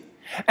eternity.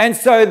 And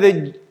so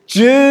the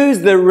Jews,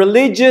 the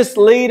religious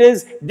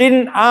leaders,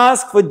 didn't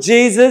ask for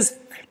Jesus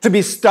to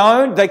be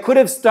stoned. They could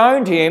have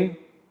stoned him.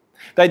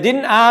 They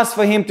didn't ask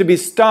for him to be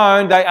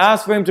stoned. They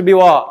asked for him to be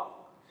what?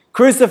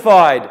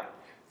 Crucified.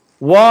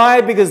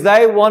 Why? Because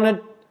they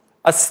wanted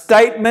a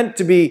statement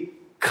to be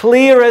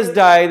clear as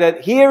day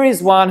that here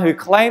is one who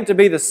claimed to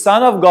be the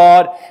Son of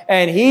God,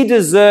 and he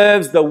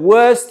deserves the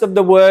worst of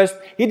the worst.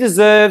 He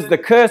deserves the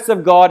curse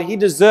of God. He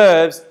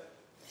deserves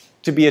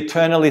to be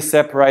eternally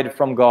separated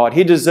from God.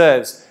 He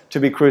deserves to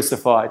be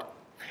crucified.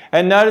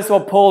 And notice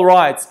what Paul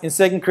writes in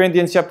 2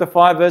 Corinthians chapter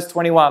 5, verse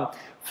 21.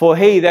 For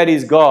he, that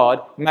is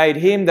God, made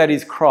him, that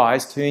is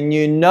Christ, who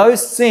knew no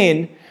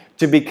sin,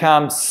 to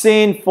become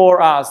sin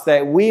for us,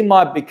 that we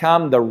might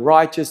become the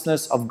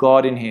righteousness of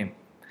God in him.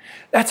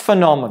 That's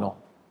phenomenal.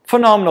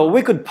 Phenomenal.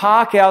 We could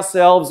park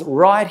ourselves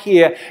right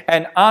here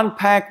and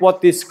unpack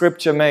what this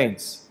scripture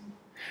means.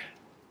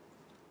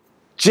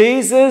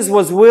 Jesus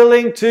was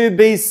willing to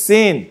be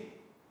sin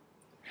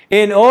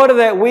in order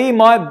that we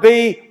might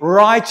be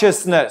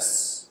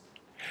righteousness.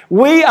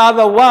 We are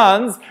the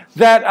ones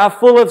that are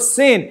full of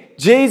sin.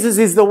 Jesus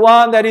is the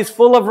one that is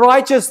full of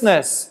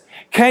righteousness.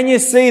 Can you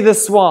see the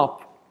swap?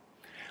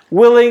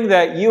 Willing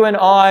that you and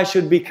I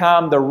should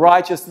become the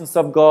righteousness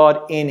of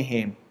God in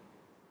him.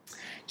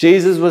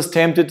 Jesus was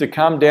tempted to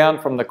come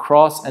down from the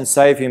cross and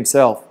save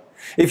himself.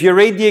 If you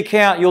read the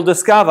account, you'll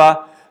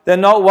discover that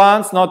not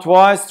once, not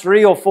twice,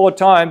 3 or 4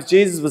 times,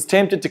 Jesus was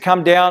tempted to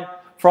come down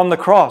from the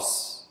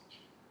cross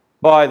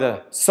by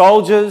the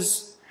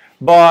soldiers,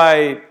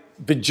 by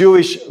the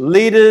Jewish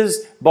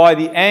leaders, by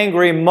the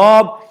angry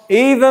mob,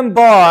 even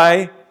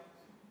by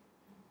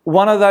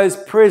one of those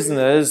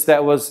prisoners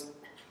that was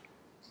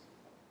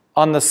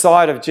on the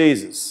side of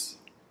Jesus.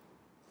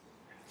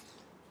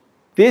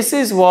 This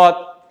is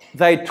what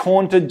they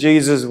taunted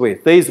Jesus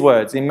with. These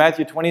words in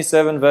Matthew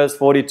 27 verse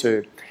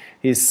 42.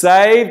 He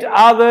saved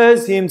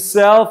others,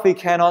 himself he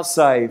cannot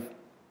save.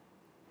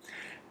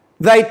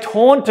 They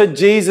taunted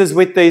Jesus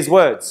with these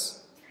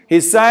words.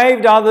 He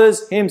saved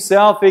others,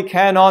 himself he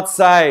cannot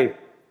save.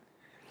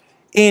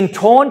 In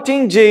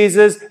taunting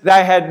Jesus,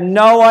 they had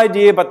no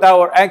idea, but they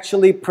were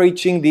actually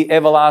preaching the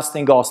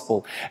everlasting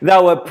gospel. They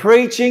were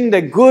preaching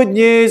the good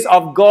news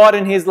of God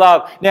and his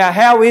love. Now,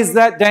 how is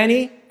that,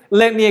 Danny?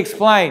 Let me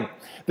explain.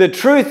 The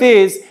truth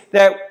is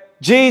that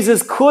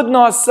Jesus could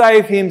not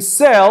save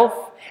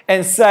himself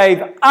and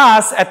save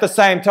us at the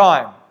same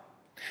time.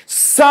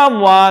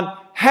 Someone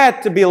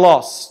had to be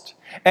lost.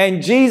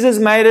 And Jesus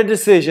made a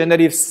decision that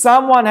if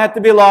someone had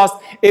to be lost,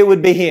 it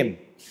would be him.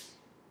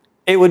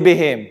 It would be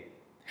him.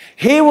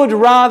 He would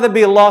rather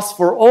be lost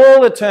for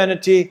all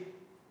eternity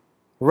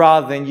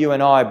rather than you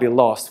and I be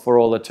lost for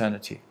all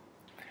eternity.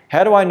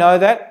 How do I know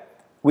that?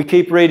 We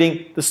keep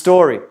reading the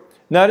story.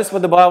 Notice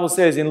what the Bible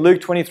says in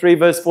Luke 23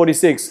 verse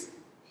 46.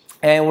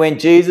 And when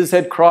Jesus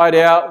had cried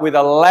out with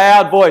a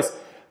loud voice,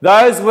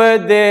 those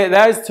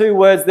 2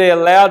 words there,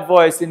 loud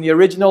voice, in the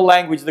original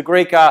language, the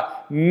Greek, are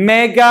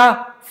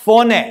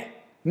megaphone.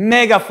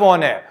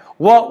 Megaphone.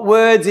 What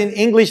words in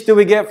English do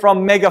we get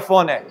from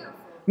megaphone?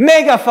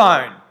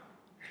 Megaphone.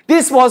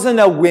 This wasn't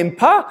a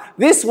whimper.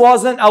 This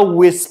wasn't a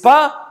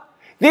whisper.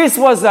 This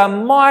was a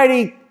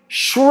mighty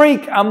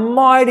shriek, a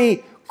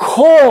mighty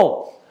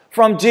call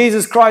from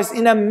Jesus Christ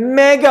in a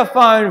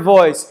megaphone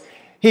voice.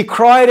 He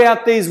cried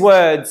out these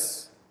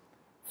words,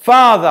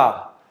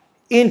 Father,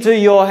 into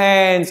your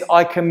hands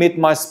I commit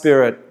my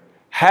spirit.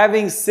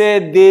 Having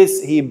said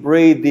this, he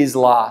breathed his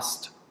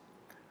last.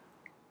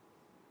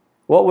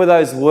 What were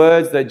those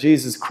words that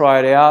Jesus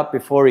cried out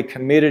before he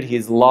committed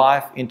his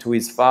life into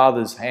his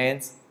Father's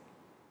hands?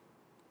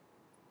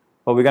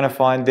 Well, we're going to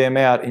find them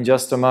out in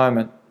just a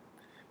moment.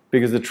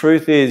 Because the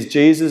truth is,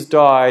 Jesus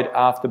died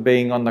after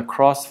being on the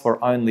cross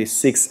for only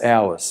 6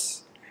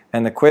 hours.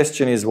 And the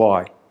question is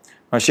why?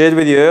 I shared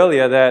with you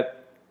earlier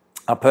that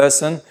a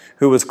person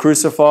who was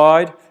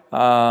crucified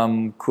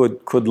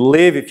could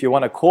live, if you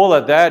want to call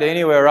it that,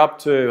 anywhere up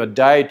to a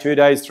day, 2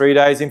 days, 3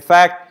 days. In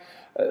fact,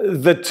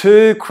 the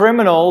 2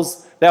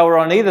 criminals that were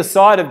on either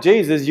side of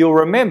Jesus, you'll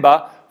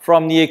remember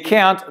from the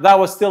account, they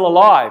were still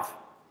alive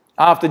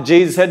after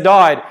Jesus had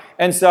died.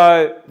 And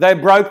so they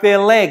broke their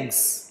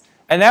legs.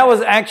 And that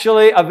was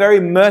actually a very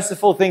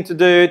merciful thing to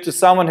do to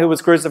someone who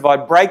was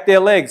crucified, break their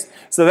legs.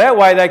 So that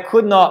way they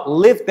could not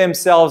lift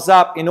themselves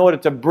up in order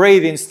to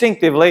breathe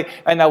instinctively,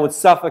 and they would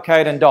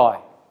suffocate and die.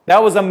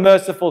 That was a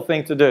merciful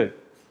thing to do.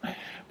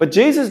 But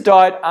Jesus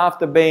died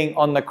after being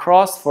on the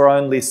cross for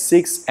only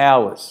 6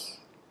 hours.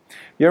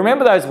 You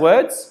remember those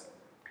words?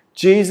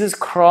 Jesus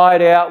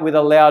cried out with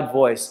a loud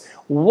voice.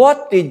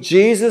 What did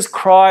Jesus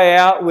cry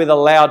out with a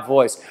loud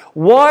voice?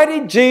 Why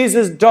did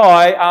Jesus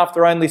die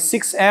after only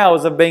 6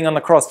 hours of being on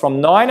the cross, from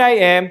 9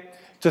 a.m.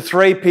 to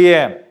 3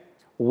 p.m.?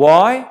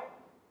 Why?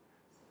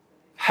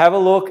 Have a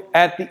look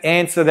at the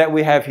answer that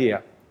we have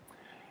here.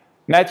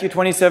 Matthew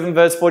 27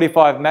 verse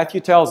 45, Matthew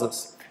tells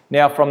us,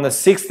 now from the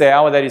 6th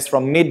hour, that is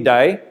from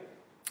midday,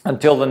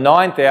 until the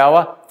 9th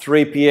hour,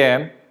 3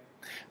 p.m.,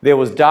 there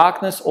was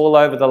darkness all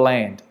over the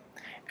land.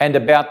 And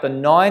about the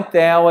 9th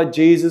hour,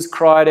 Jesus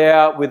cried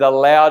out with a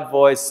loud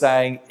voice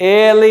saying,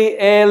 Eli,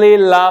 Eli,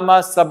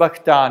 lama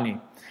sabachthani.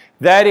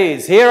 That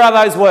is, here are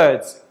those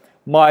words.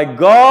 My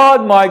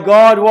God,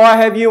 why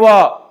have you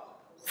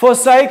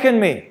forsaken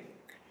me?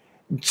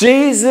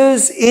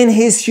 Jesus in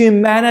his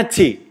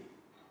humanity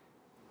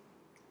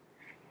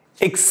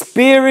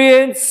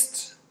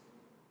experienced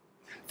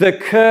the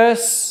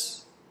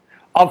curse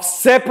of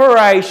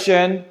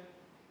separation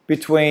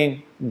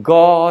between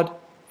God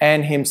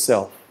and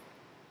himself.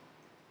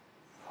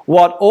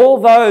 What all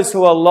those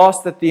who are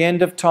lost at the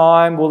end of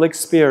time will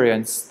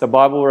experience, the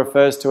Bible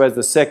refers to as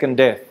the second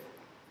death.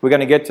 We're going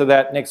to get to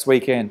that next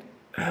weekend.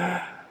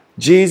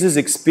 Jesus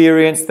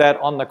experienced that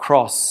on the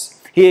cross.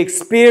 He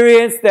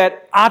experienced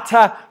that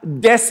utter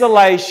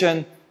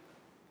desolation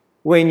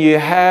when you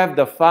have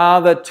the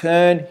Father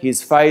turn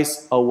his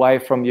face away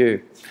from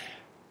you.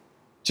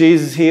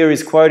 Jesus here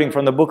is quoting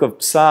from the book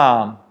of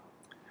Psalm,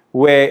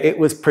 where it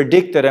was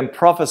predicted and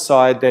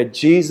prophesied that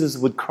Jesus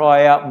would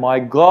cry out, my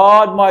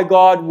God,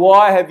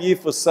 why have you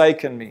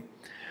forsaken me?"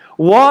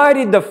 Why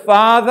did the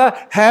Father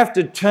have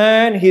to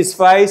turn his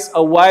face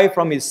away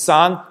from his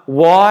Son?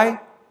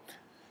 Why?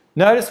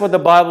 Notice what the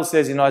Bible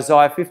says in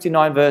Isaiah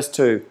 59 verse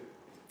 2.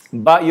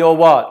 But your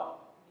what?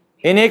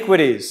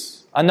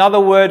 Iniquities. Another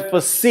word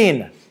for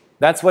sin.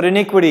 That's what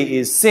iniquity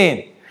is,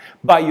 sin.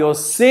 But your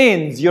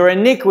sins, your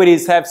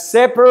iniquities have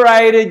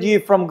separated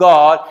you from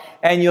God,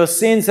 and your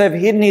sins have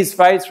hidden his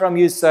face from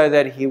you so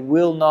that he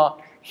will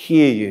not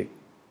hear you.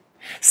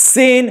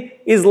 Sin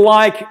is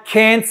like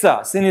cancer.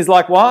 Sin is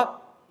like what?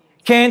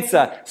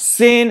 Cancer.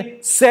 Sin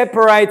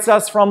separates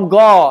us from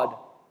God.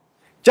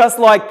 Just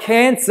like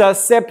cancer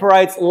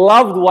separates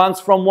loved ones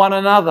from one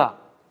another.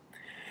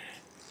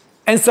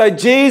 And so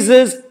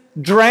Jesus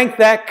drank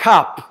that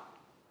cup.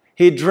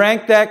 He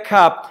drank that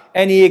cup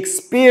and he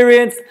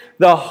experienced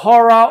the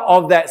horror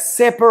of that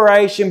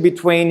separation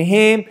between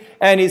him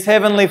and his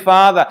heavenly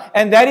Father.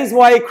 And that is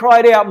why he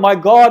cried out, my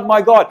God,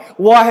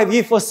 why have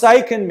you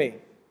forsaken me?"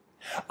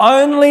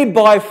 Only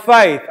by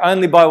faith,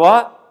 only by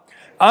what?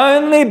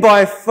 Only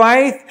by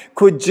faith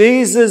could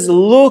Jesus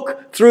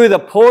look through the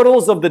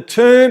portals of the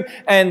tomb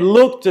and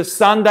look to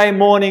Sunday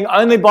morning.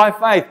 Only by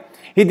faith.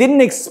 He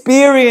didn't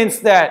experience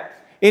that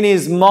in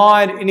his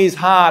mind, in his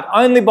heart.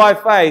 Only by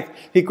faith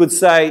he could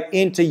say,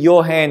 "Into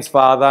your hands,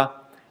 Father,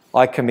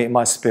 I commit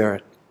my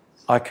spirit.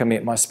 I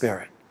commit my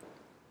spirit."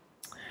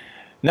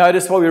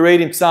 Notice what we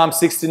read in Psalm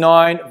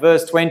 69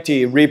 verse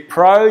 20.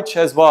 Reproach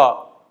has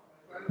what?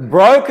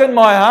 Broken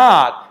my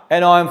heart,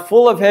 and I am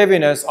full of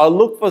heaviness. I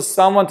looked for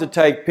someone to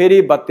take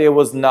pity, but there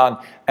was none,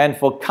 and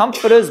for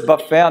comforters,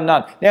 but found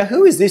none. Now,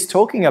 who is this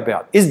talking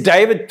about? Is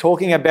David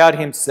talking about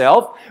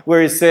himself,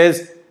 where he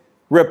says,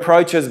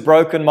 reproach has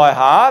broken my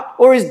heart?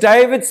 Or is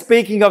David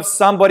speaking of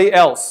somebody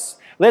else?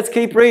 Let's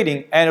keep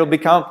reading, and it'll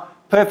become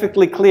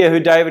perfectly clear who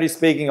David is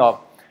speaking of.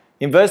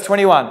 In verse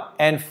 21,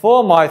 "And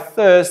for my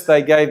thirst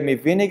they gave me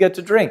vinegar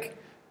to drink."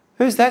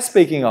 Who's that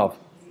speaking of?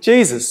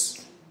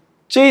 Jesus.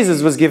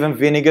 Jesus was given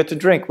vinegar to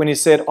drink when he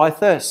said, "I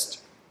thirst."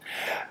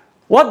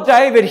 What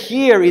David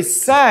here is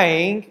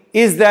saying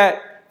is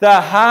that the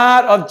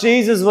heart of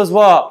Jesus was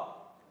what?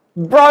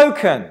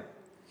 Broken.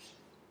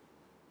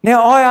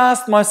 Now I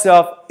asked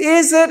myself,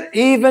 is it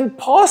even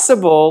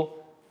possible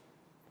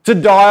to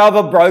die of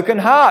a broken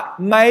heart?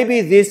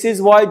 Maybe this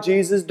is why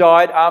Jesus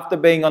died after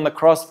being on the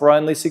cross for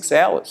only 6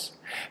 hours.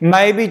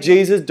 Maybe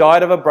Jesus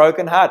died of a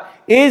broken heart.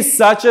 Is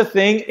such a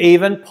thing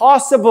even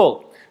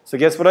possible? So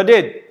guess what I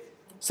did?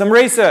 Some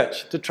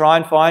research to try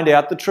and find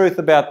out the truth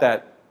about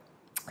that.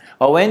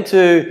 I went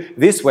to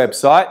this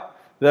website,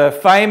 the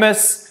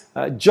famous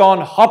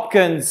John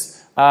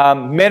Hopkins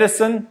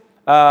medicine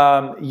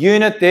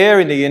unit there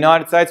in the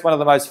United States, one of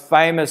the most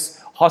famous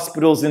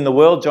hospitals in the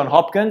world, John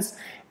Hopkins.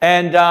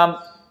 And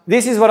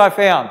this is what I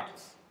found.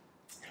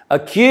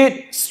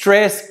 Acute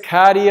stress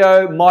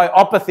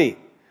cardiomyopathy.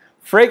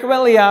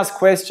 Frequently asked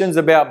questions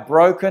about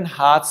broken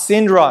heart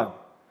syndrome.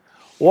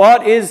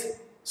 What is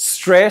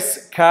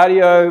stress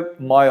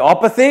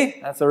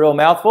cardiomyopathy? That's a real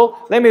mouthful.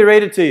 Let me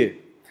read it to you.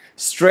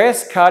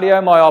 Stress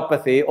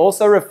cardiomyopathy,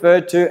 also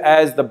referred to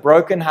as the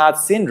broken heart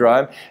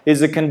syndrome,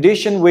 is a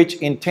condition which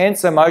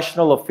intense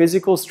emotional or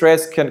physical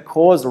stress can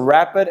cause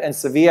rapid and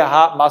severe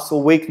heart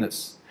muscle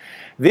weakness.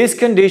 This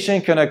condition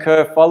can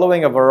occur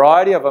following a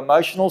variety of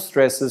emotional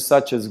stresses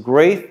such as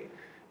grief,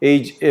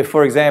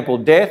 for example,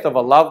 death of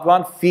a loved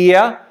one,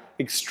 fear,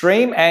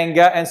 extreme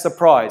anger, and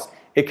surprise.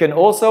 It can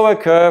also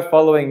occur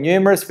following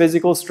numerous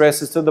physical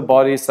stresses to the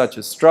body such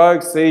as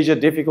stroke, seizure,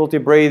 difficulty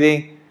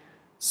breathing,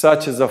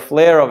 such as a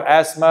flare of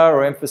asthma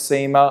or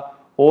emphysema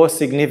or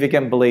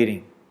significant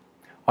bleeding.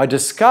 I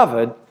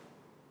discovered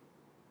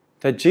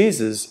that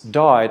Jesus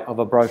died of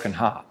a broken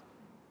heart.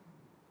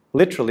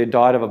 Literally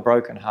died of a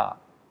broken heart.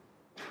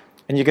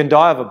 And you can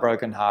die of a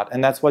broken heart,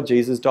 and that's what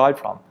Jesus died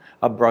from,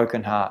 a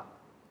broken heart.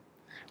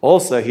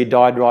 Also, he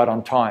died right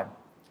on time.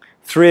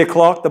 3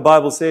 o'clock, the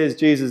Bible says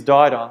Jesus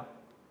died on.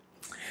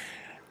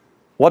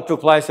 What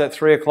took place at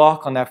 3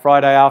 o'clock on that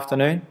Friday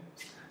afternoon?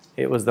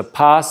 It was the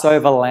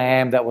Passover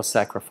lamb that was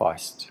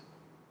sacrificed.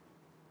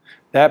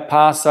 That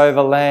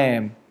Passover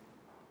lamb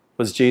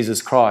was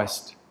Jesus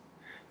Christ.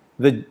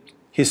 The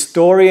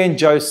historian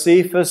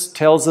Josephus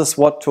tells us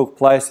what took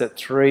place at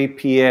 3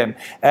 p.m.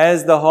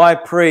 As the high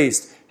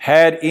priest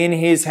had in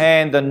his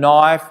hand the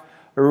knife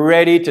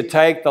ready to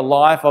take the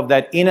life of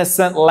that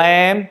innocent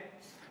lamb,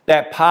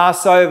 that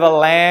Passover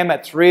lamb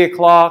at 3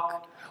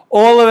 o'clock,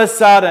 all of a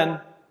sudden,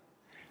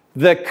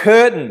 the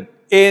curtain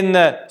in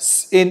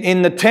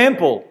the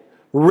temple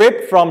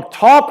ripped from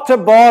top to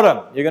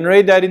bottom. You can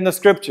read that in the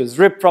scriptures.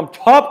 Ripped from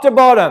top to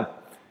bottom.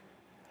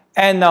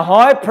 And the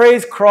high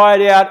priest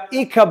cried out,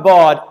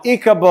 Ichabod,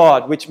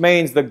 Ichabod, which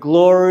means the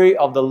glory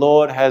of the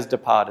Lord has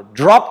departed.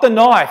 Dropped the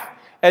knife,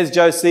 as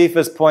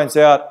Josephus points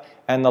out,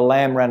 and the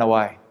lamb ran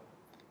away.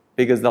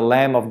 Because the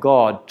Lamb of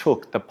God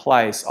took the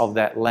place of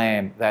that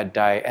lamb that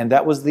day. And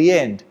that was the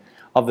end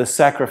of the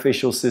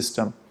sacrificial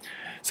system.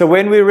 So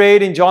when we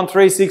read in John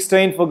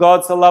 3:16, for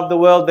God so loved the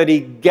world that He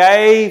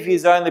gave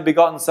His only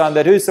begotten Son,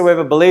 that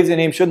whosoever believes in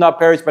Him should not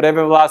perish but have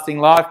everlasting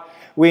life,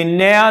 we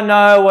now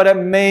know what it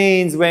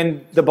means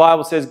when the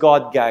Bible says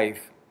God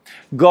gave.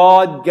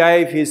 God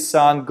gave His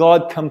Son.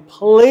 God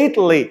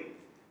completely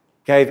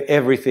gave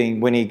everything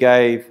when He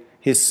gave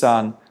His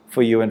Son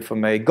for you and for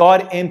me.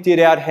 God emptied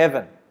out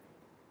heaven.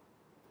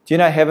 Do you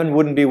know heaven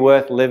wouldn't be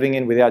worth living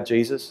in without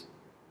Jesus?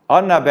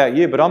 I don't know about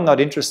you, but I'm not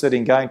interested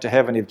in going to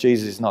heaven if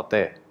Jesus is not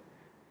there.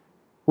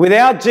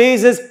 Without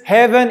Jesus,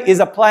 heaven is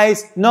a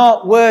place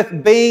not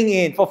worth being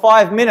in for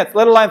 5 minutes,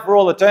 let alone for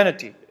all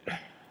eternity.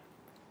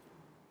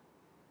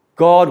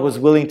 God was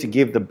willing to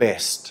give the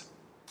best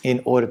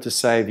in order to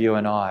save you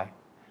and I.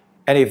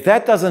 And if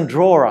that doesn't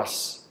draw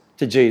us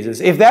to Jesus,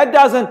 if that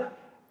doesn't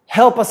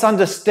help us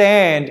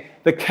understand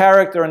the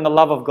character and the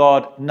love of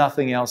God,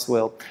 nothing else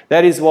will.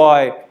 That is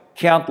why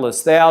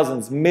countless,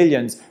 thousands,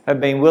 millions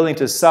have been willing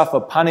to suffer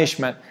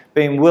punishment,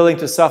 being willing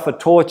to suffer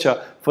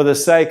torture for the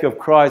sake of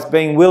Christ,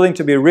 being willing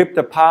to be ripped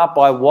apart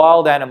by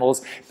wild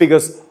animals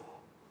because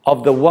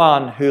of the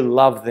one who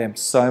loved them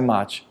so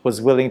much,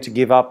 was willing to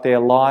give up their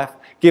life,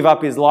 give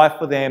up His life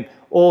for them.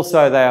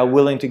 Also, they are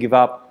willing to give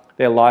up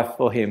their life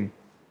for Him.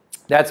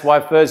 That's why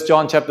 1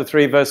 John chapter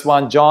 3 verse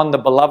 1, John, the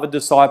beloved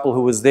disciple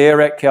who was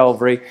there at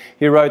Calvary,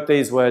 he wrote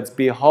these words,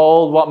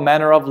 behold what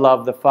manner of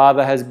love the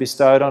Father has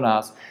bestowed on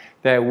us,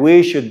 that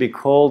we should be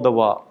called the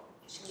what?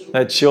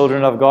 The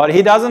children of God.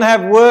 He doesn't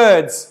have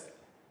words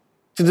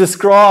to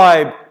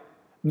describe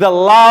the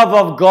love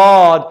of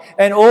God,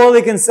 and all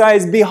he can say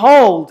is,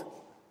 behold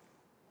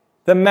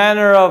the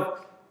manner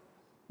of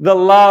the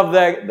love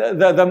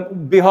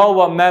that, behold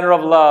what manner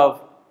of love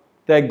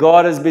that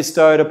God has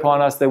bestowed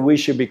upon us, that we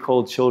should be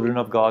called children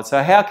of God.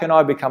 So how can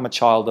I become a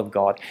child of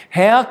God?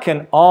 How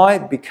can I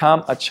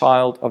become a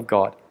child of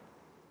God?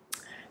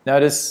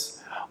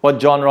 Notice what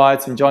John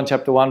writes in John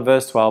chapter 1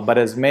 verse 12, but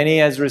as many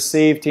as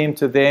received Him,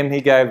 to them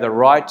He gave the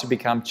right to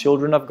become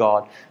children of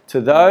God, to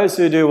those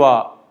who do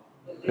what?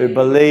 Who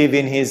believe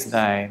in His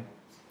name.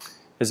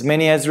 As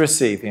many as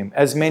receive Him,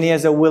 as many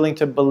as are willing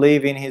to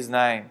believe in His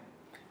name.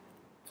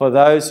 For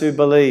those who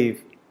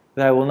believe,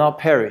 they will not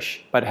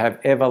perish, but have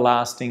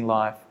everlasting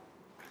life.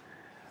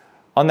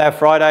 On that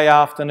Friday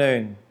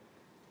afternoon,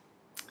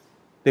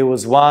 there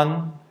was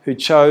one who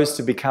chose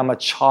to become a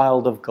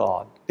child of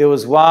God. There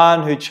was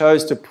one who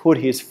chose to put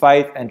his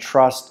faith and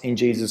trust in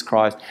Jesus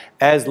Christ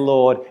as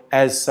Lord,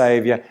 as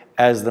Saviour,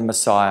 as the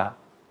Messiah.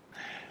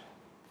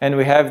 And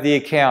we have the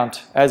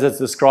account as it's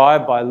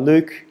described by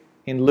Luke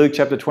in Luke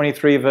chapter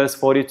 23 verse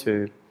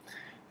 42.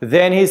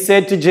 Then he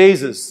said to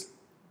Jesus,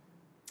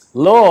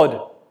 Lord,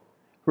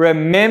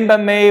 remember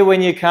me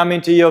when you come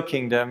into your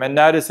kingdom. And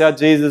notice how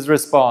Jesus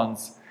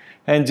responds.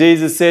 And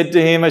Jesus said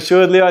to him,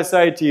 assuredly I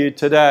say to you,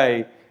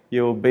 today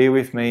you will be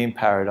with me in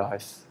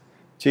paradise.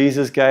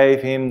 Jesus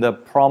gave him the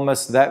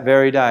promise that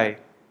very day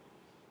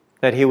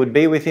that he would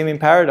be with him in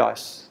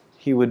paradise.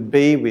 He would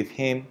be with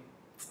him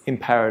in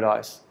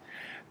paradise.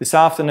 This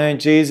afternoon,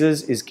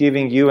 Jesus is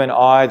giving you and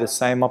I the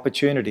same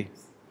opportunity.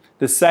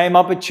 The same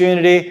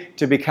opportunity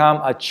to become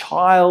a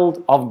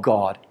child of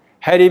God.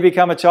 How do you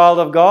become a child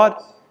of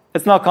God?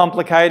 It's not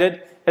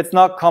complicated. It's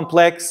not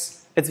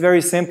complex. It's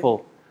very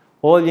simple.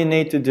 All you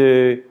need to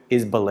do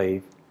is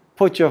believe.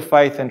 Put your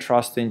faith and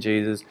trust in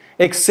Jesus.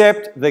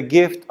 Accept the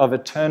gift of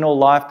eternal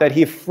life that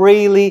He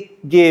freely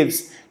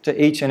gives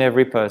to each and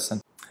every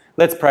person.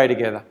 Let's pray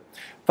together.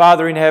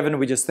 Father in heaven,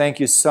 we just thank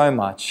you so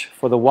much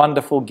for the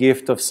wonderful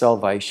gift of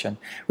salvation.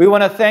 We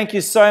want to thank you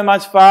so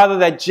much, Father,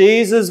 that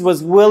Jesus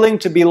was willing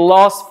to be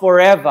lost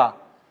forever,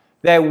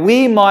 that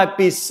we might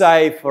be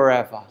saved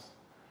forever.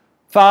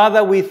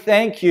 Father, we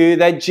thank you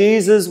that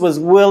Jesus was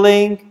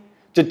willing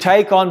to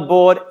take on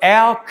board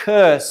our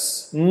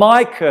curse,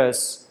 my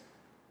curse,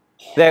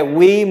 that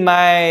we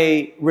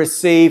may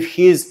receive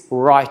His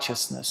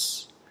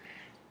righteousness.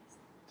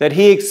 That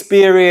He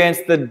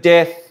experienced the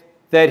death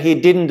that He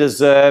didn't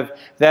deserve,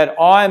 that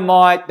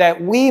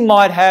we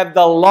might have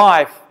the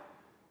life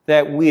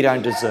that we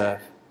don't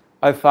deserve.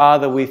 Oh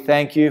Father, we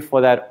thank you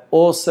for that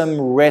awesome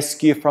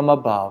rescue from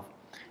above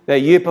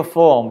that you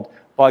performed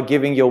by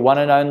giving your one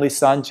and only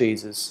Son,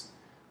 Jesus.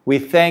 We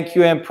thank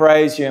you and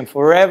praise you, and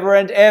forever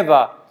and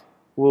ever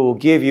we will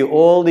give you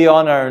all the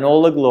honor and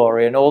all the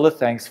glory and all the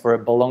thanks, for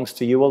it belongs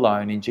to you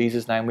alone. In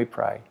Jesus' name we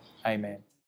pray. Amen.